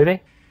watching a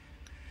movie?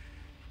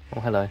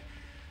 Oh, hello. Oh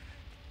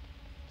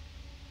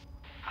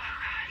God,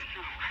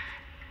 no.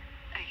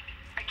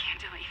 I can't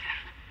do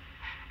anything.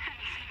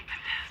 Anything but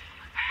this.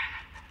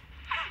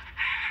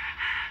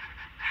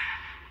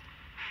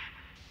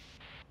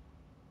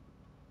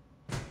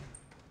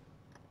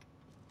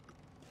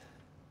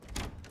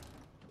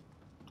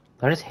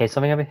 Did I just hear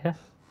something over here?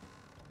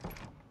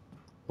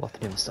 What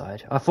the other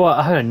side? I thought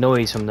I heard a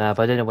noise from there,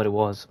 but I didn't know what it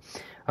was.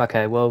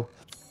 Okay, well,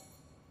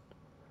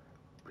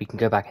 we can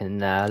go back in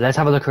there. Let's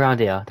have a look around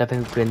here.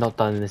 Definitely we're not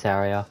done in this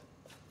area.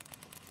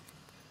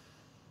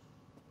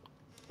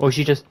 Or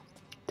she just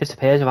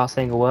disappears without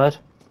saying a word.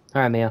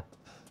 Alright, Mia.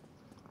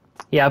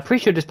 Yeah, I'm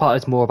pretty sure this part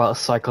is more about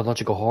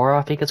psychological horror,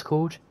 I think it's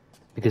called.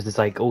 Because there's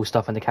like all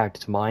stuff in the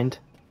character's mind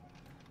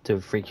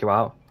to freak you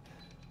out.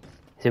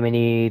 So we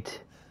need...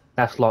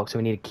 That's locked, so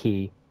we need a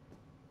key.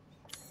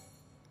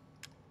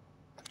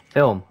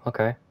 Film,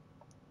 okay.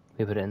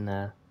 We put it in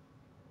there.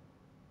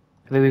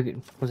 Maybe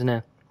what's in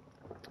there?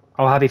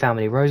 Oh, happy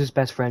family. Rose's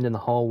best friend in the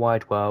whole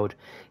wide world.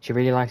 She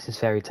really likes this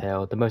fairy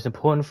tale. The most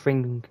important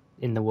thing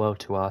in the world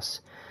to us.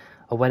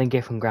 A wedding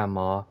gift from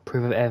Grandma.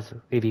 Proof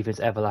of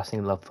Eva's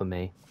everlasting love for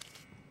me.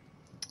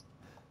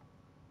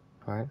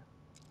 Alright.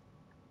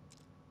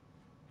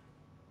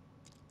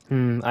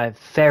 A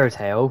fairy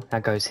tale.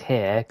 That goes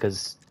here,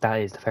 because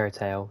that is the fairy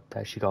tale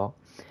that she got.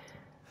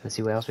 Let's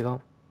see what else we got.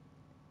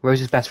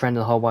 Rose's best friend in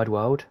the whole wide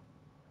world.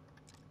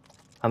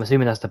 I'm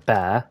assuming that's the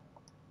bear.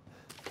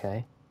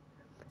 Okay.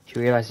 She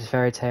realizes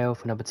fairy tale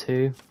for number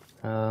 2.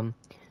 The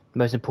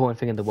most important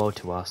thing in the world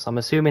to us. I'm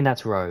assuming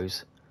that's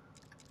Rose.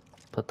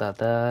 Put that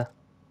there.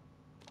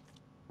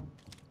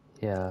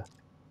 Yeah.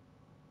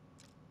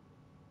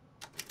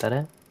 Is that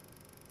it?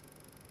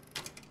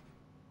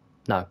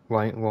 No,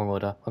 wrong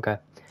order. Okay.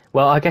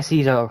 Well, I guess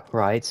these are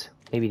right.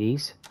 Maybe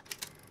these.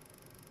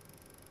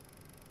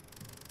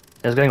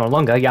 It's going on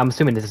longer. Yeah, I'm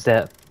assuming this is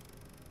it.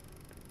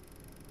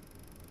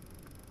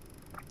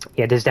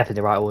 Yeah, this is definitely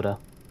the right order.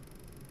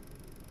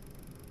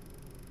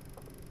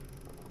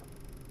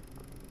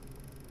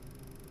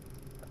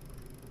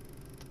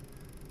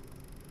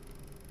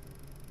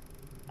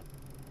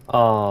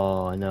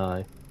 Oh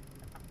no.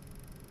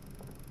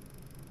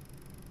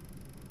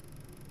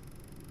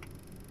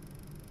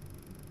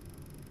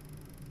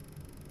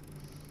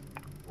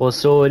 Well,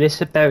 so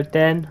this about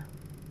then?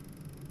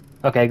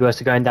 Okay, good.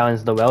 So going down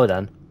into the well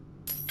then.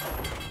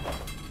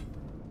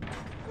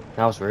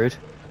 That was rude.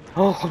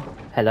 Oh,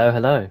 hello,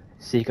 hello.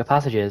 Secret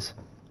passages.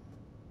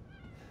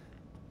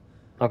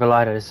 Not gonna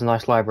lie, though, this is a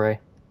nice library.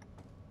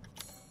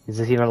 Is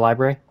this even a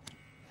library?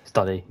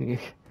 Study.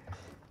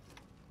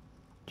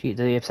 Gee,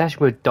 the obsession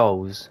with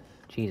dolls.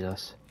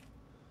 Jesus.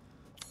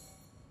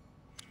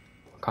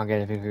 Can't get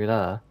anything through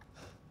there.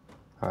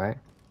 Alright.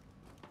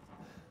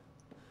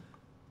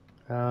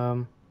 How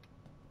am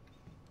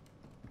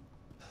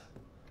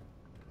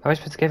I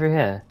supposed to get through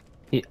here?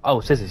 Oh,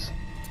 scissors.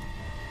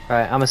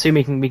 Alright, I'm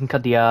assuming we can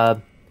cut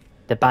the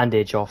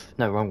bandage off.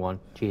 No, wrong one.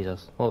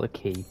 Jesus. What the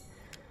key?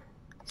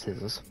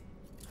 Scissors.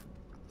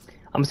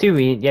 I'm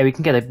assuming we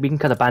can cut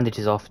the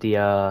bandages off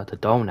the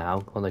doll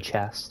now on the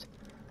chest.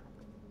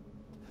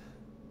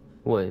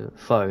 What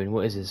phone?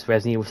 What is this?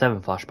 Resident Evil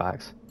 7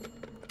 flashbacks.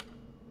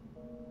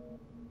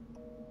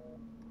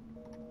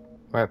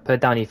 Right, put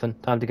it down, Ethan.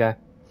 Time to go.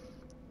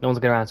 No one's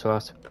gonna answer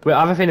us. I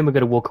have a feeling we're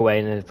gonna walk away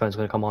and the phone's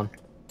gonna come on.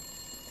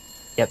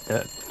 Yep,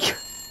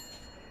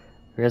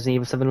 Resident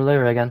Evil 7 all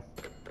over again.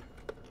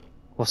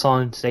 What's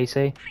on,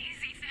 Stacy?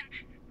 Please, Ethan,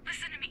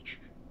 listen to me.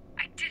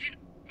 I didn't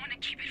want to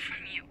keep it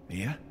from you.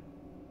 Mia?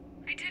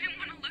 I didn't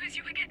want to lose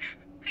you again.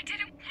 I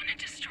didn't want to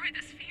destroy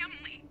this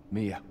family.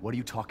 Mia, what are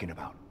you talking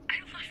about?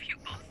 I love you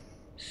both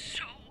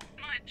so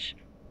much.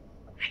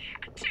 I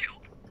had to.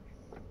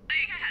 I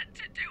had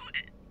to do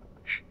it.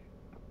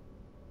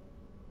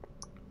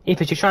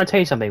 Ethan, she's trying to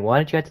tell you something. Why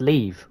did you have to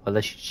leave? Well,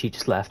 she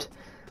just left.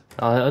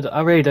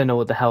 I really don't know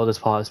what the hell this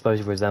part is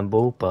supposed to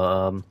resemble,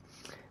 but I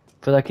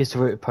feel like it's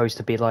supposed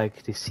to be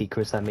like the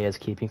secrets that Mia's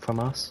keeping from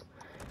us.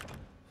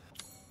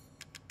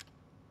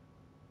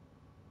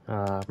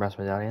 Brass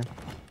medallion.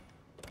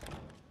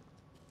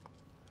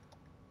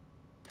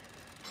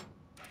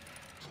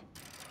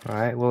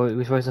 Alright, well,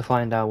 we're supposed to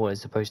find out what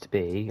it's supposed to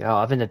be.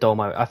 I think the doll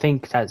might. I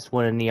think that's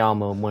one in the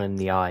armor and one in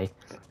the eye.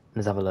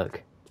 Let's have a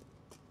look.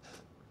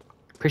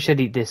 Pretty sure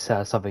this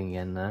something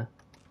again there.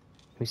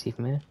 Can we see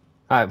from here?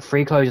 Alright,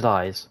 3 closed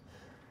eyes.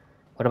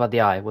 What about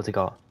the eye? What's it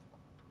got?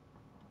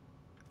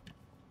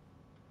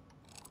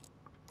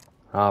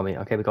 Oh,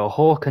 okay, we got a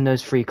hawk and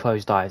those 3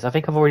 closed eyes. I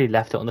think I've already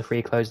left it on the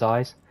 3 closed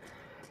eyes.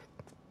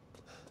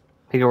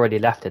 I think I already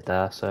left it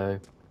there, so...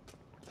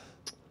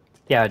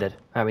 Yeah, I did.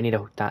 Alright, we need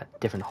that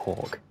different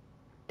hawk.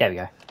 There we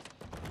go.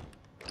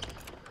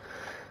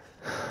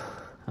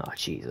 Oh,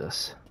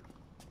 Jesus.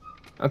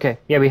 Okay,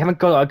 yeah, we haven't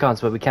got our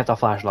guns, but we kept our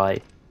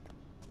flashlight.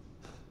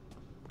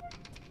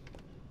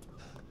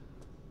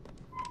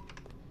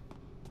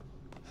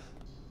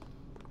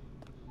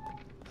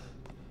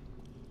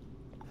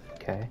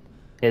 Okay.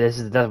 Yeah, this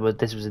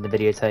was in the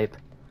videotape.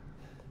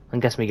 I'm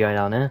guessing we going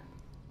down here.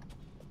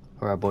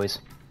 Alright, boys.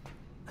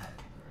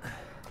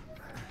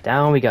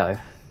 Down we go.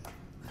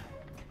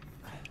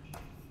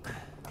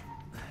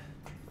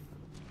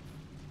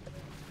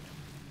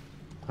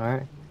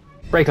 Alright.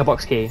 Breaker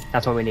box key,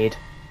 that's what we need.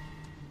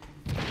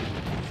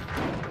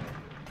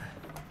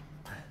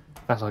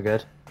 That's not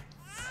good.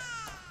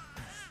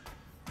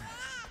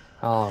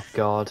 Oh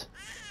god.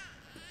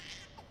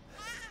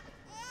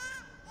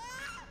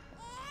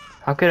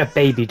 How could a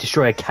baby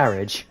destroy a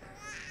carriage?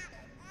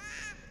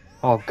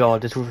 Oh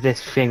god,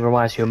 this thing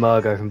reminds you of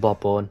Murgo from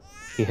Bloodborne.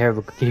 You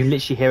literally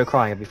hear it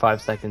crying every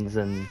 5 seconds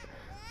and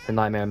the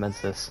nightmare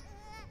immensus.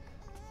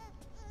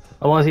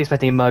 I was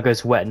expecting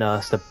Murgo's wet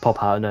nurse to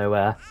pop out of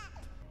nowhere.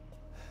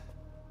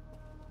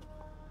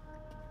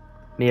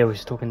 Mia was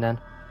just talking then.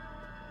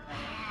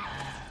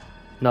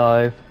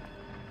 No.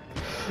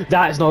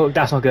 That's not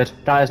good.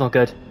 That is not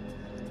good.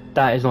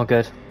 That is not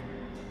good.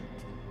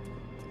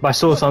 But I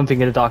saw something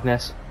in the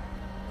darkness.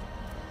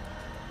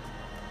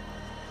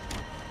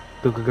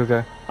 Go, go, go,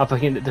 go. I'm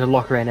fucking there's a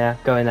locker in there.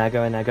 Go in there,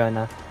 go in there, go in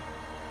there.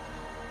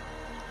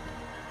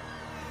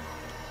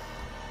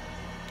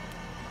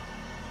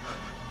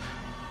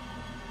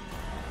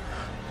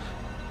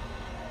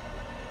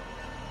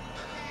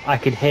 I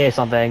can hear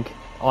something.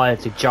 Oh,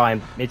 it's a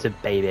giant, it's a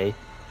baby.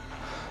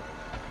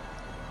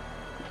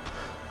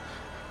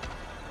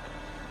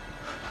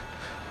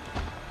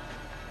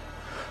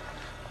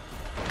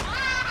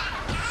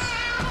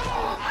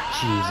 Oh,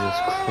 Jesus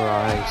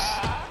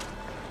Christ.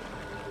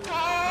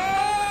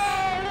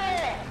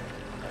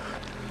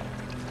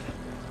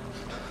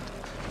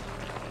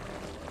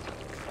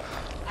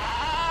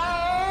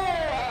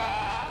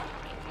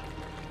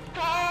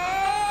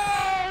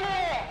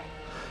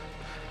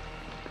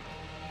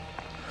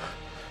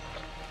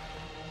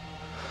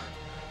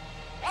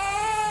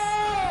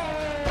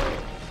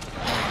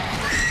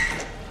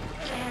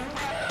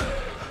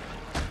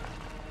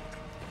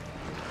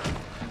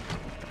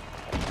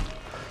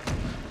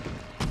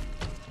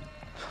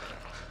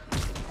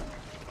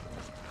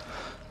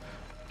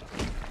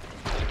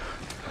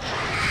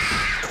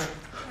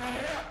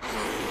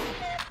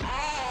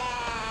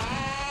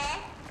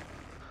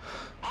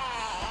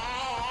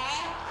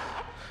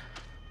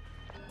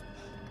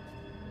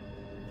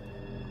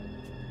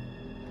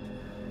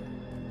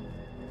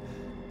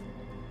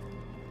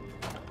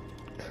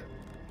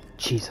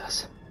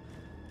 Jesus.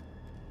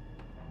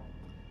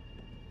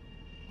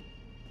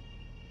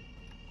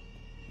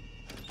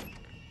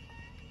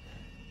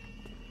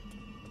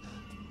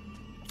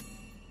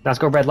 That's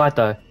got a red light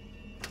though.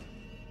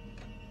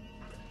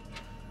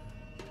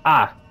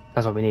 Ah!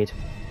 That's what we need.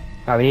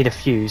 Alright, we need a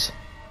fuse.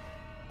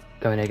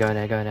 Go in there, go in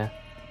there, go in there.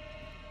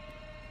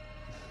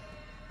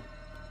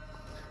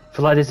 I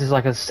feel like this is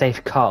like a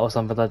safe cut or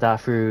something like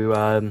that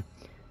through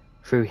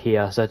through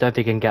here, so I don't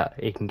think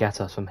it can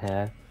get us from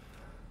here.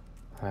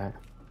 Alright.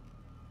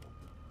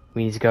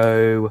 We need to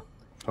go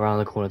around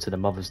the corner to the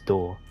mother's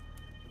door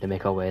to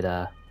make our way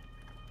there.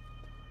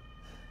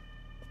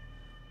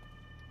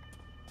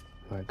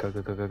 Alright, go,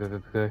 go, go, go, go, go,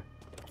 go, go.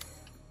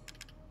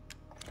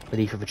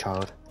 Relief of a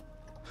child.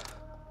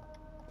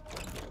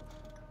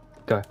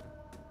 Go.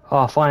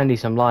 Oh, finally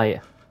some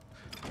light.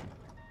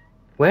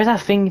 Where's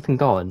that thing even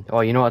gone?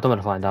 Oh, you know what? I don't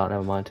want to find out.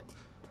 Never mind.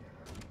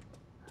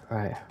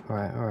 Alright,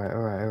 alright, alright,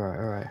 alright, alright,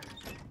 alright.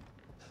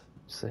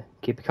 So,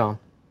 keep it calm.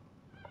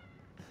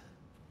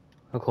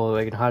 Oh, cool,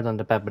 we can hide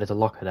under the bed, but there's a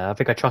locker there. I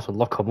think I trust a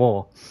locker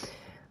more.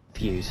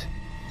 Fuse.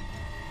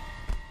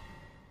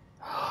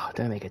 Oh,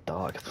 don't make it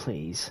dark,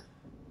 please.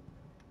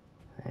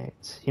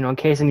 Right. You know, in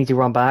case I need to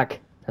run back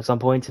at some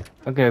point,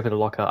 I'm gonna open the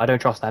locker. I don't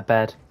trust that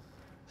bed.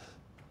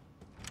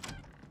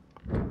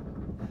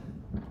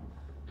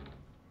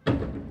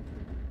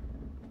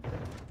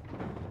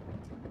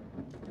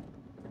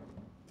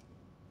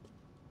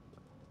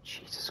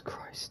 Jesus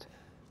Christ.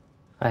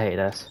 I hate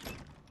this.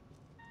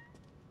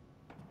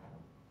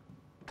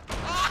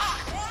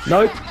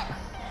 Nope.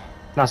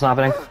 That's not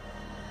happening.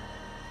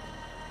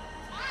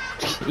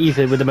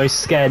 Ethan with the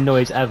most scared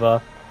noise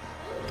ever.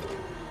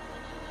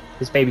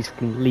 This baby's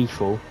fucking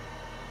lethal.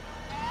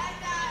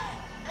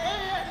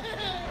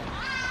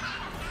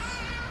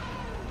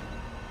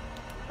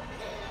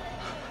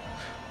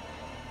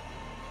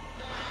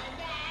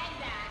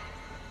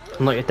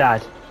 I'm not your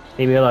dad.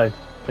 Leave me alone.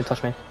 Don't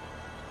touch me.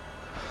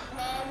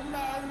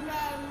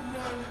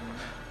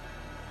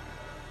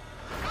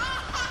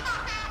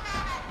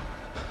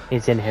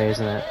 It's in here,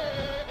 isn't it?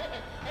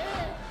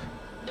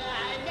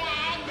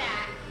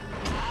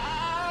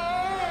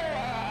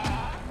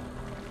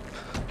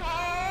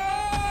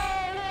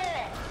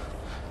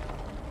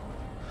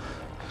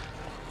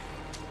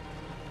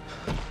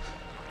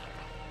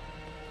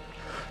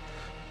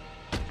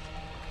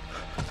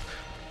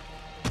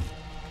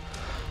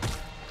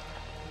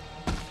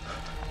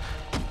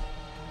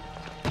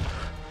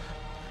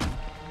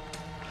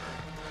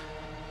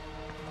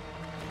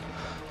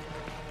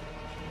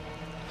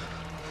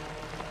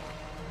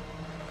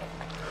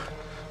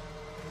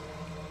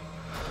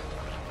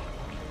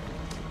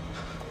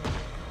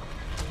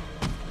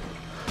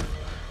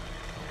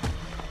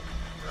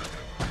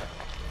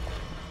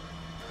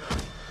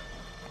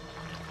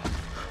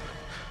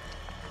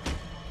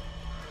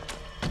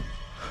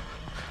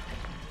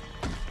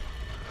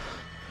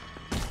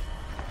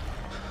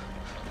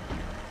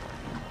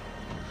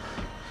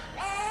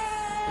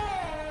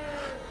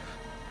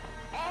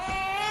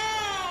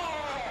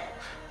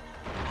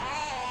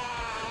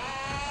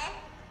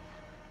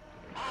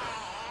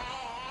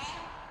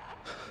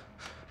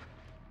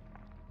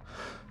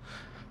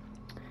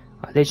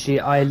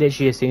 I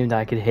literally assumed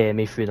I could hear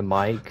me through the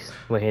mic,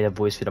 or hear the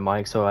voice through the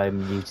mic, so I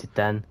muted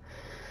then.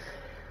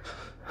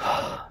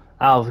 Out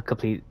of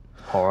complete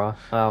horror,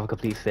 out of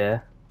complete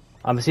fear.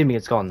 I'm assuming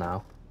it's gone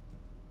now.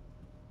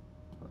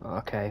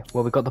 Okay,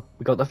 well we got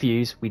the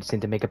fuse. We just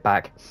need to make it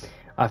back.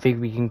 I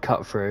think we can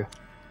cut through.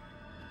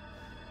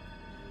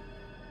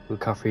 We'll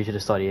cut through to the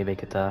study and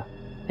make it there.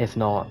 If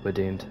not, we're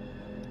doomed.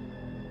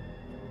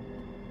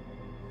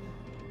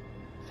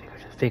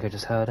 I think I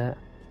just heard it.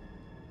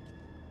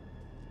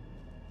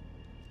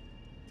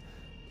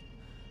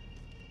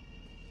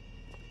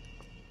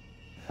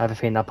 I have a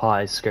feeling that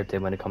part is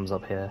scripted when it comes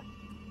up here.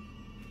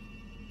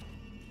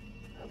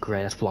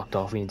 Great, that's blocked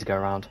off. We need to go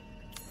around.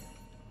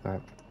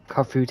 Alright.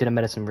 Cut through to the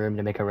medicine room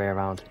to make our way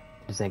around.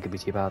 This ain't gonna be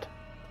too bad.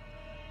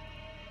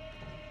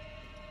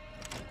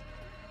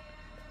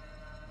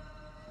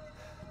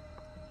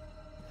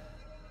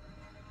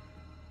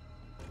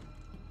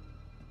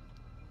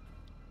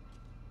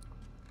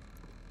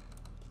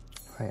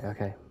 Right,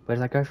 okay. Where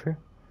did that go through?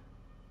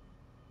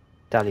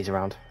 That leads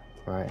around.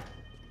 Right.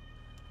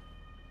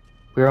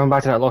 We're on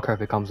back to that locker if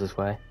it comes this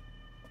way.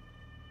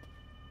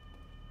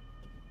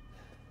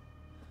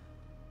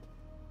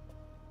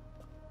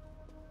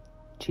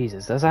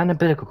 Jesus, there's an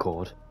umbilical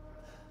cord.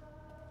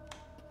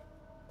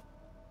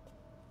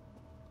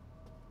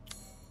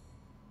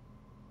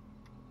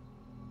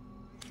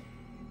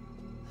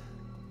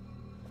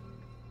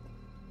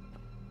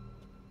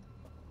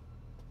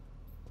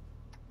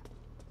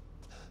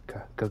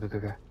 Go, go, go, go,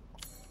 go.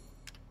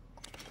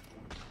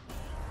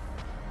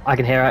 I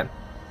can hear it.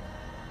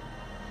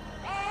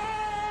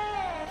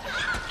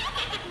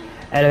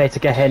 Elevator,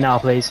 get here now,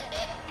 please.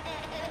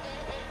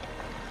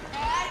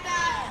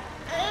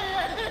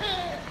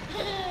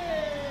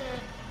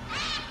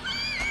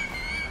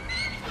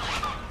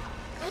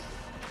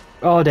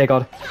 Oh dear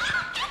God.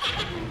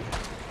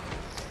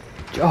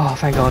 Oh,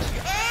 thank God.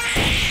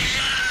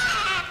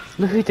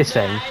 Look at this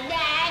thing.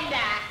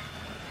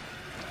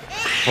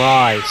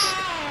 Christ.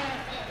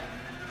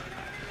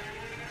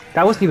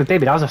 That wasn't even a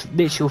baby, that was a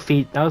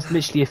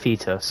literally a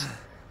fetus.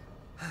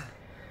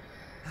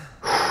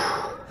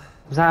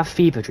 Was that a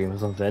fever dream or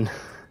something?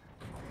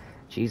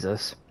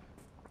 Jesus.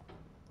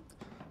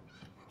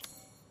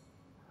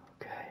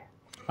 Okay.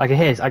 I can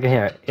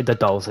hear it. The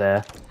doll's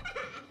there.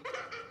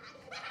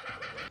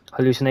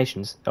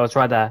 Hallucinations. Oh, it's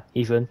right there.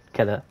 Ethan,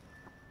 kill it.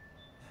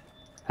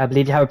 I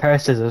believe you have a pair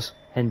of scissors.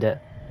 End it.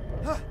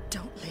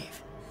 Don't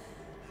leave.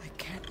 I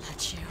can't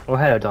let you. Oh,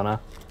 hello, Donna.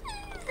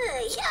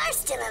 You're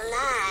still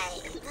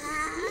alive,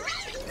 huh?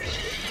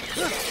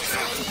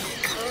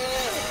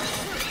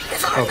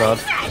 Oh God.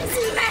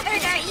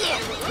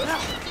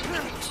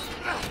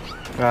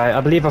 Right,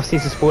 I believe I've seen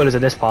some spoilers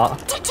in this part.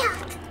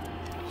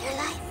 Your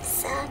life,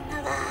 son,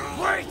 alive.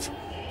 Wait!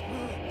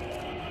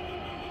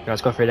 Right,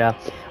 let's go through there.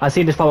 I've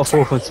seen this part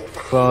before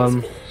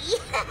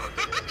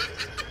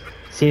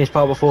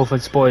from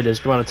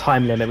spoilers. We're on a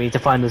time limit. We need to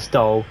find this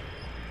doll.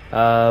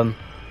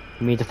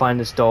 We need to find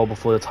this doll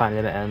before the time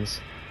limit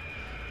ends.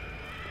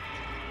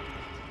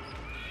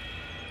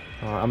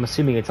 Alright, I'm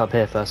assuming it's up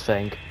here first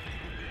thing.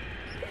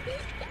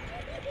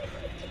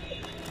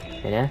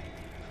 Yeah?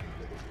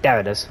 There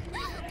it is.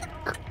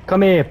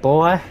 Come here,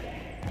 boy.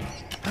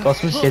 Got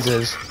some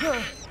scissors.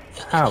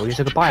 How? You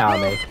took a bite out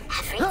of me.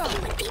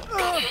 Everything would be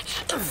better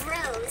if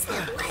Rose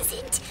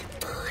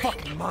wasn't born.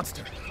 Fucking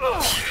monster.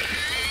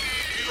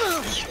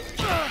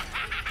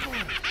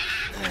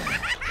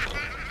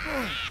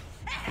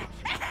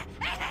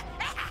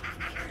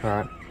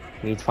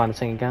 We need to find the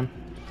thing again.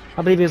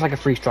 I believe it was like a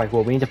 3-strike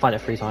wall. We need to find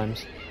it 3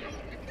 times.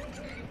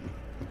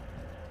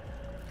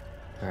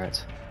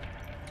 Alright.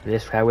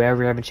 This wherever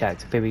we haven't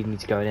checked. I think we need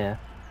to go in here.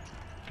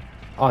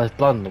 Oh, there's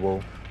blood on the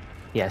wall.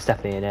 Yeah, it's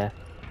definitely in here.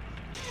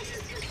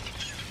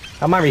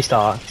 I might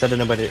restart, because I don't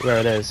know where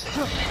it is.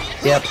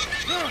 Yep.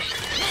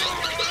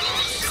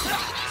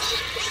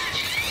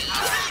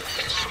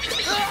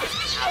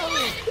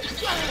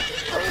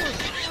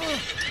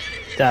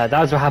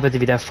 That's what happens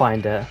if you don't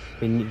find it.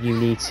 You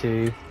need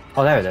to...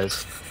 Oh, there it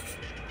is.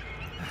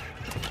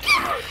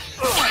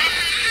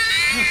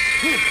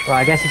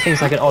 Right, I guess it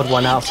seems like an odd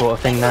one out sort of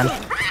thing then.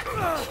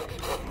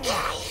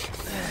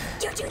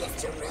 You do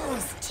this to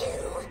Rose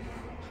too.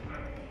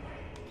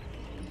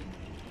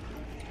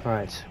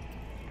 Right.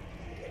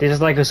 This is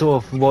like a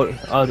sort of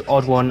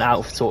odd one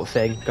out sort of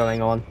thing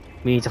going on.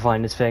 We need to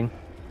find this thing.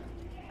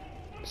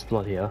 There's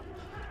blood here.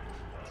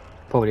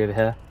 Probably over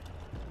here.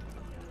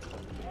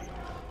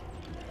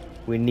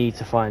 We need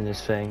to find this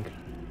thing.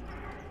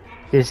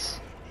 This...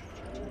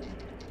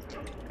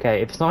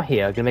 Okay, if it's not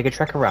here, I'm gonna make a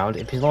trek around.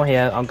 If it's not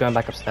here, I'm going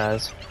back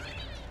upstairs.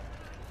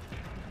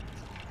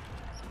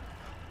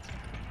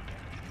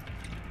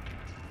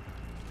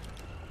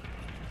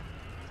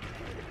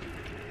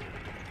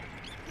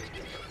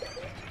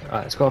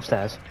 Alright, let's go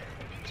upstairs.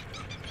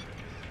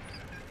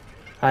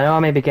 I know I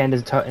may be getting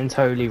this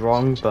totally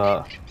wrong,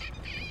 but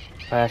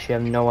I actually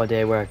have no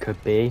idea where it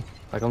could be.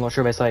 Like, I'm not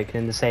sure if it's like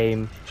in the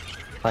same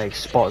like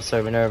spots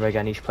over and over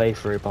again each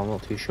playthrough, but I'm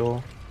not too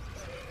sure.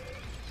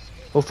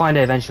 We'll find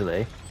it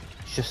eventually.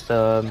 It's just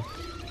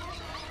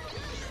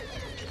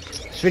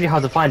it's really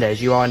hard to find it as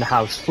you are in a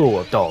house full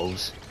of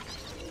dolls.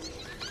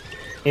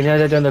 Even though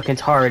they don't look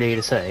entirely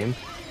the same.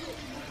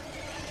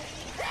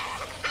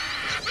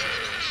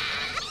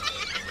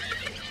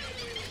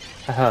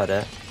 I heard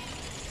it.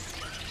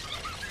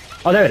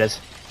 Oh, there it is.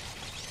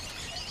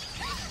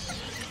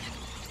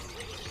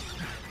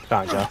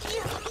 Found ya. Never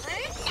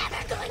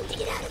going to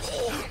get out of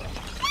here.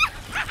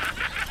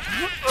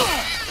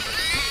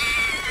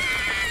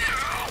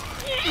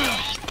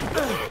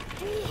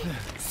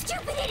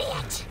 Stupid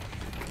idiot!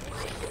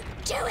 What are you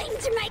doing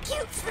to my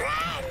cute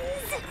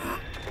friends?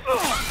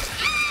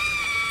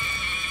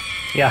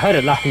 Yeah, I heard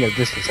it laughing at the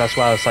distance, that's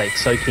why I was like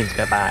so keen to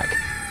go back.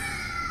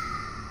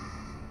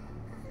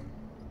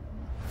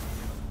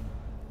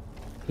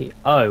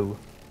 Oh.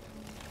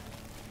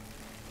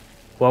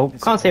 Well,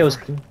 can't say it was...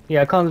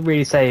 Yeah, I can't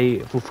really say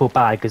it will feel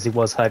bad because it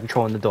was her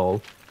controlling the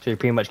doll. So he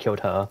pretty much killed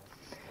her.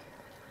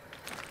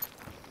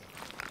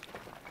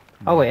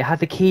 Oh wait, it had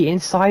the key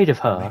inside of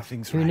her.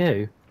 Who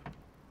knew?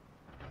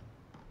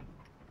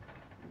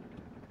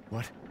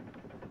 What?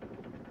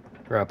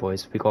 Right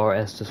boys, we got our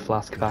Estus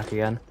flask back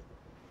again.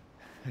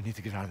 I need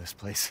to get out of this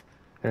place.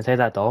 Gonna take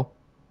that doll.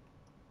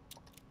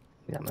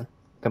 Yeah man.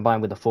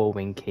 Combined with the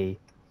 4-wing key.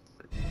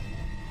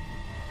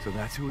 So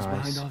that's who was Nice.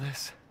 behind all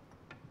this?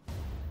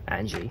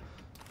 Angie.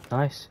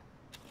 Nice.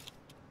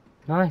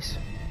 Nice.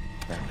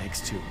 That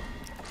makes 2.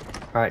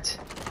 Right.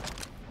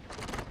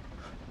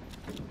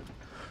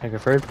 Can I go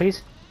through,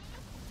 please?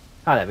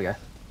 Ah, there we go.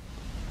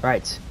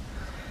 Right.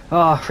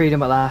 Oh,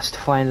 freedom at last,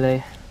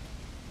 finally.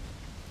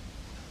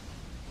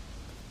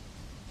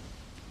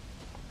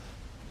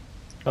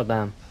 God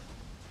damn.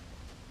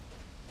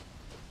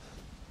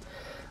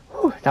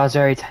 Whew, that was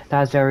very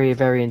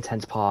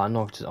intense part. I'm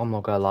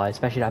not gonna lie,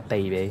 especially that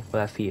baby with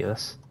that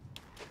fetus.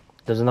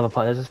 There's another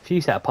part. There's a few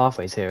set of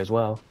pathways here as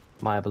well.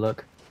 Might have a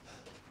look.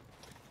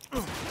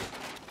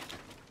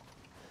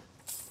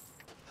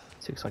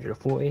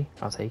 640.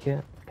 I'll take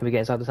it. Can we get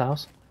inside this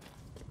house?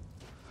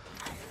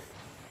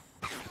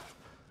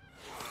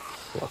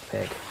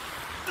 Lockpick.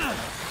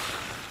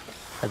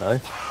 Hello.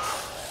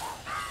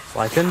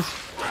 Lycans.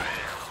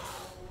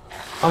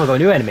 Oh my god,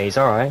 new enemies.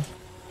 All right.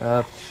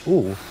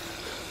 Ooh.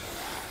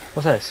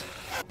 What's this?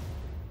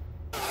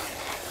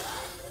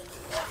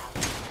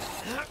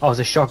 Oh, it's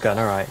a shotgun.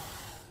 All right.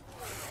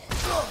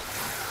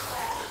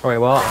 Alright,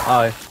 well,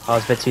 oh, I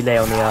was a bit too late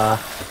on the, I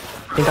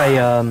think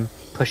I,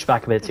 pushed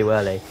back a bit too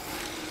early.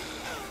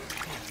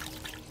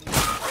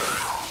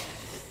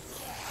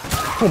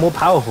 Oh, more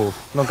powerful,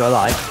 not gonna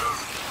lie.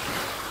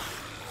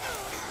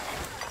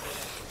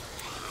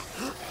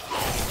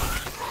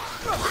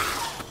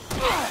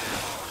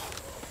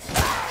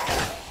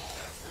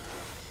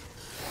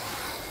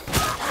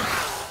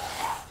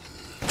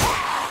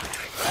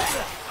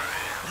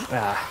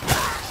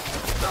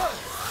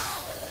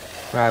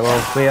 Right,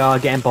 well, we are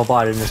getting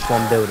bombarded in this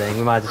one building.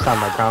 We might have to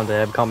stand our ground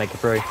here, we can't make it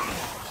through.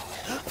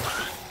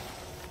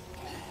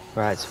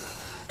 Right.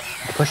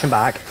 Push him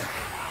back.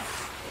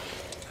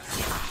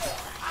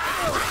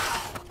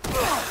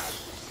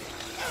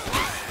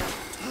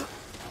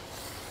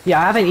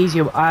 Yeah, I have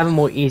a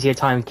more easier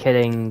time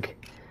killing,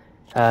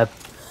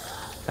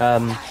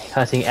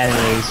 hurting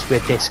enemies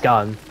with this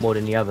gun more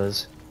than the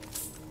others.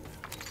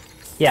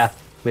 Yeah,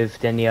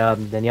 than the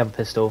other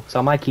pistol. So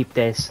I might keep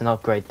this and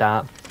upgrade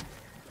that.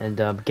 And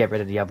get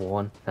rid of the other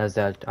one, as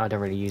I don't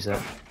really use it.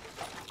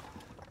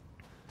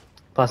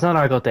 Plus, now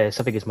that I got this,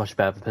 I think it's much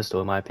better of a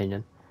pistol in my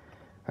opinion.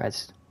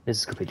 Right, This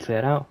is completely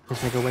cleared out.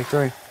 Let's make our way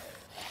through.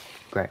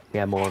 Great, we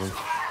have more of them.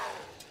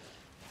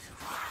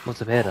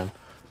 What's up here then?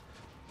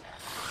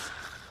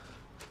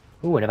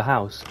 Ooh, another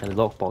house. And a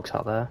lockbox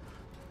out there.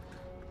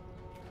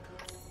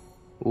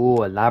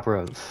 Ooh, a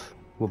labyrinth.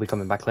 We'll be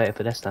coming back later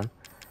for this then.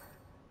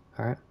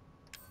 Alright.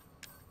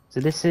 So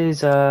this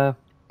is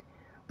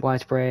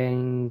wide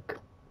spraying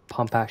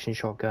pump action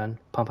shotgun.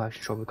 Pump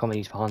action shotgun commonly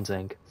used for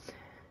hunting.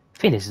 I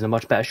think this is a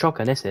much better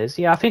shotgun, this is.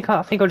 Yeah, I think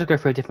I'll just go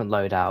for a different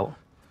loadout.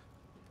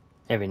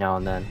 Every now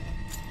and then.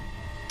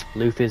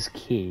 Luther's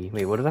key.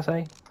 Wait, what did I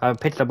say? I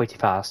picked it up way too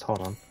fast.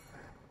 Hold on.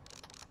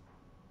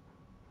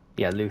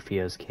 Yeah,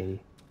 Luther's key.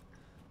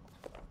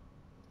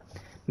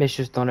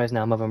 Mistress Donna is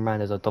now Mother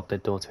Miranda's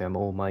adopted daughter in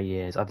all my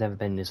years. I've never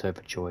been this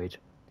overjoyed.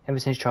 Ever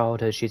since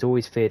childhood, she's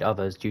always feared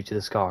others due to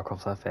the scar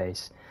across her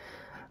face.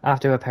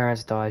 After her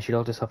parents died, she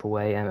locked herself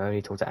away and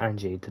only talked to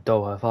Angie, the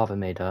doll her father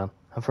made her.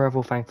 I'm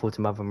forever thankful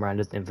to Mother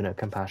Miranda's infinite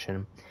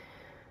compassion.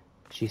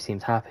 She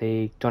seemed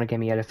happy. Donna gave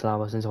me yellow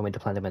flowers and told me to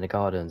plant them in the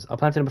gardens. I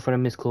planted them in front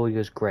of Miss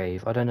Claudia's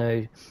grave. I don't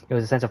know, it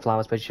was a scent of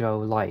flowers, but she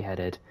felt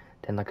light-headed.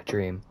 Then, like a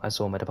dream, I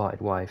saw my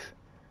departed wife.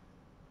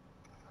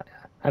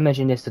 I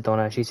mentioned this to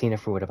Donna. She's seen her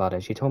forward about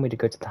it. She told me to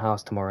go to the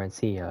house tomorrow and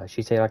see her.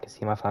 She said I could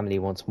see my family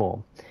once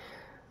more.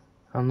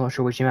 I'm not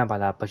sure what she meant by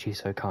that, but she's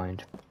so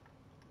kind.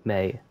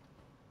 Mate.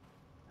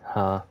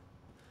 Huh.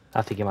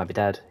 I think he might be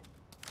dead.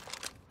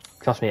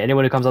 Trust me,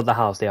 anyone who comes out of the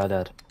house, they are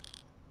dead.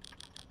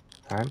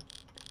 Alright.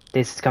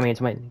 This is coming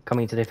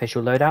into the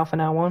official loadout for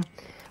now on.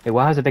 Wait,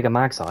 what has a bigger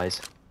mag size?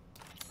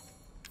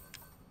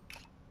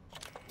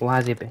 What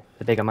has the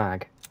bigger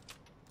mag?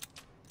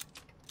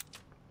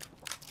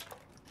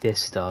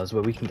 This does,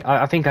 but we can.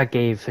 I think I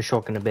gave the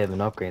shotgun a bit of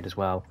an upgrade as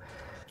well.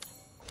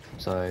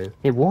 So,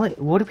 yeah, what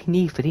do we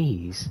need for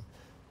these? Do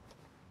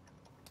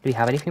we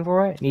have anything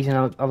for it? Need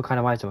another kind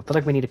of item. I feel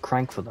like we need a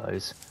crank for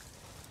those.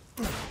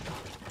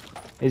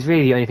 It's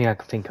really the only thing I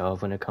can think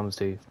of when it comes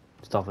to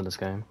stuff in this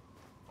game.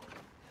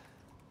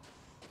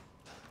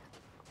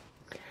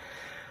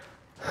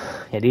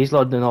 Yeah, these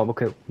lot are not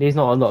equipped. These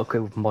not a lot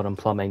equipped with modern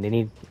plumbing. They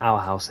need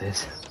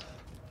outhouses.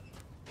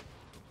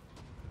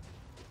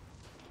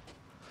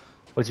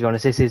 Well, to be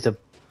honest, this is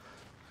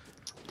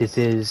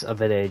a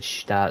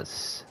village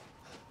that's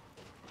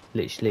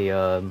literally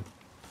oh,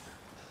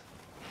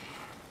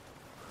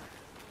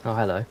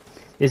 hello.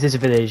 This is a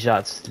village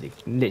that's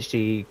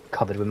literally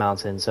covered with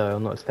mountains, so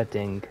I'm not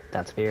expecting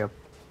that to be an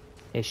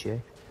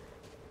issue.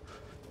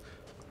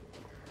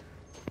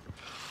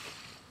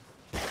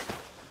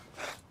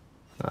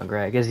 Oh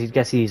great, I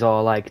guess these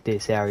are like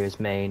this area's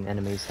main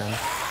enemies then.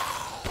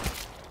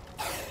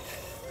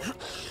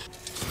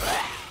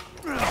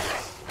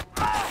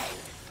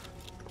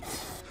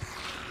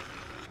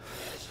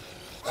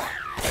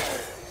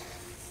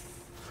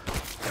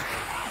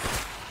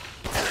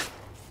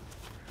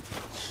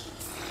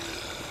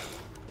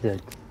 The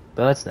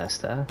bird's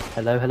nest there.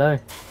 Hello, hello.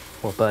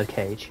 Or bird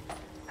cage.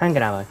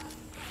 Handgun ammo.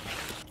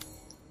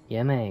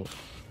 Yeah, mate.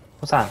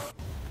 What's that?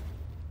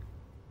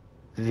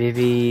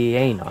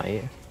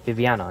 Vivianite?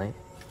 Vivianite?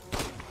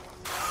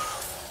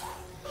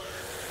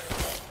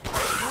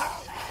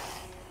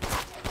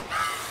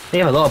 They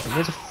have a lot of.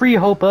 There's 3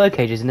 whole bird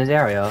cages in this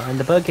area, and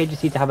the bird cages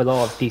seem to have a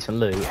lot of decent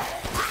loot.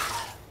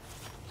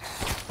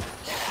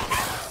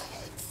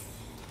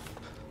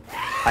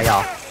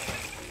 Hiya.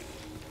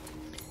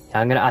 Yeah,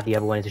 I'm gonna add the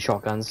other one into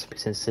shotguns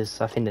since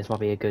I think this might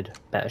be a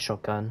better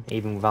shotgun,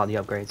 even without the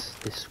upgrades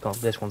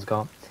this one's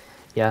got.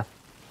 Yeah,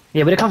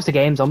 when it comes to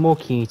games, I'm more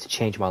keen to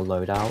change my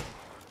loadout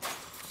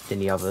than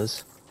the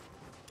others.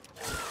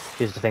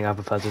 This is the thing I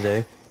prefer to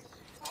do.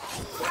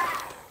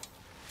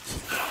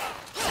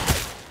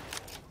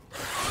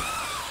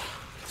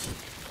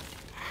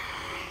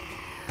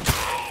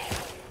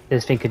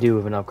 This thing could do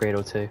with an upgrade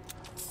or two.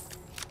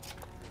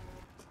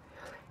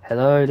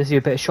 Hello, let's do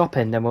a bit of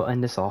shopping, then we'll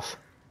end this off.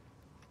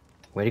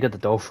 Where'd you get the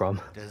doll from?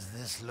 Does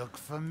this look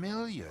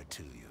familiar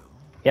to you?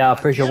 Yeah, I'm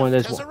pretty sure one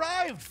of those. Has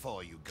arrived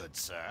for you, good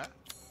sir.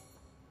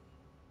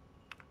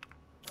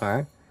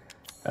 Alright.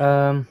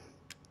 Yeah,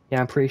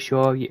 I'm pretty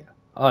sure you.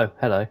 Oh,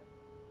 hello.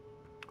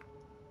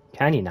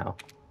 Can you now?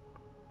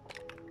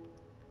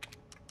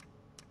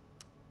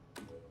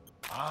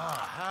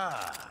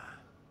 Aha!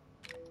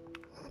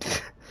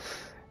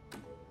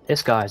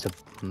 This guy's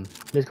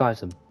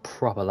a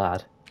proper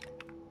lad.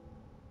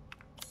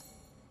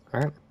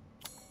 Alright.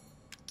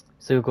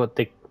 So we've got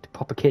the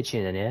proper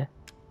kitchen in here.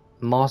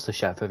 Master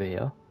chef over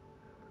here.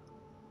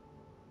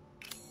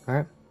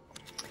 Alright.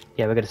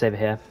 Yeah, we're gonna save it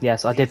here.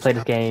 Yes, I did play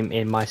this game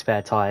in my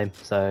spare time,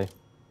 so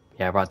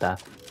yeah, right there.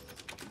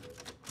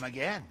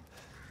 Again.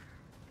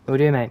 We'll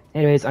do, mate.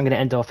 Anyways, I'm gonna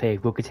end off here.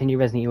 We'll continue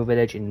Resident Evil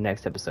Village in the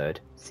next episode.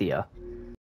 See ya.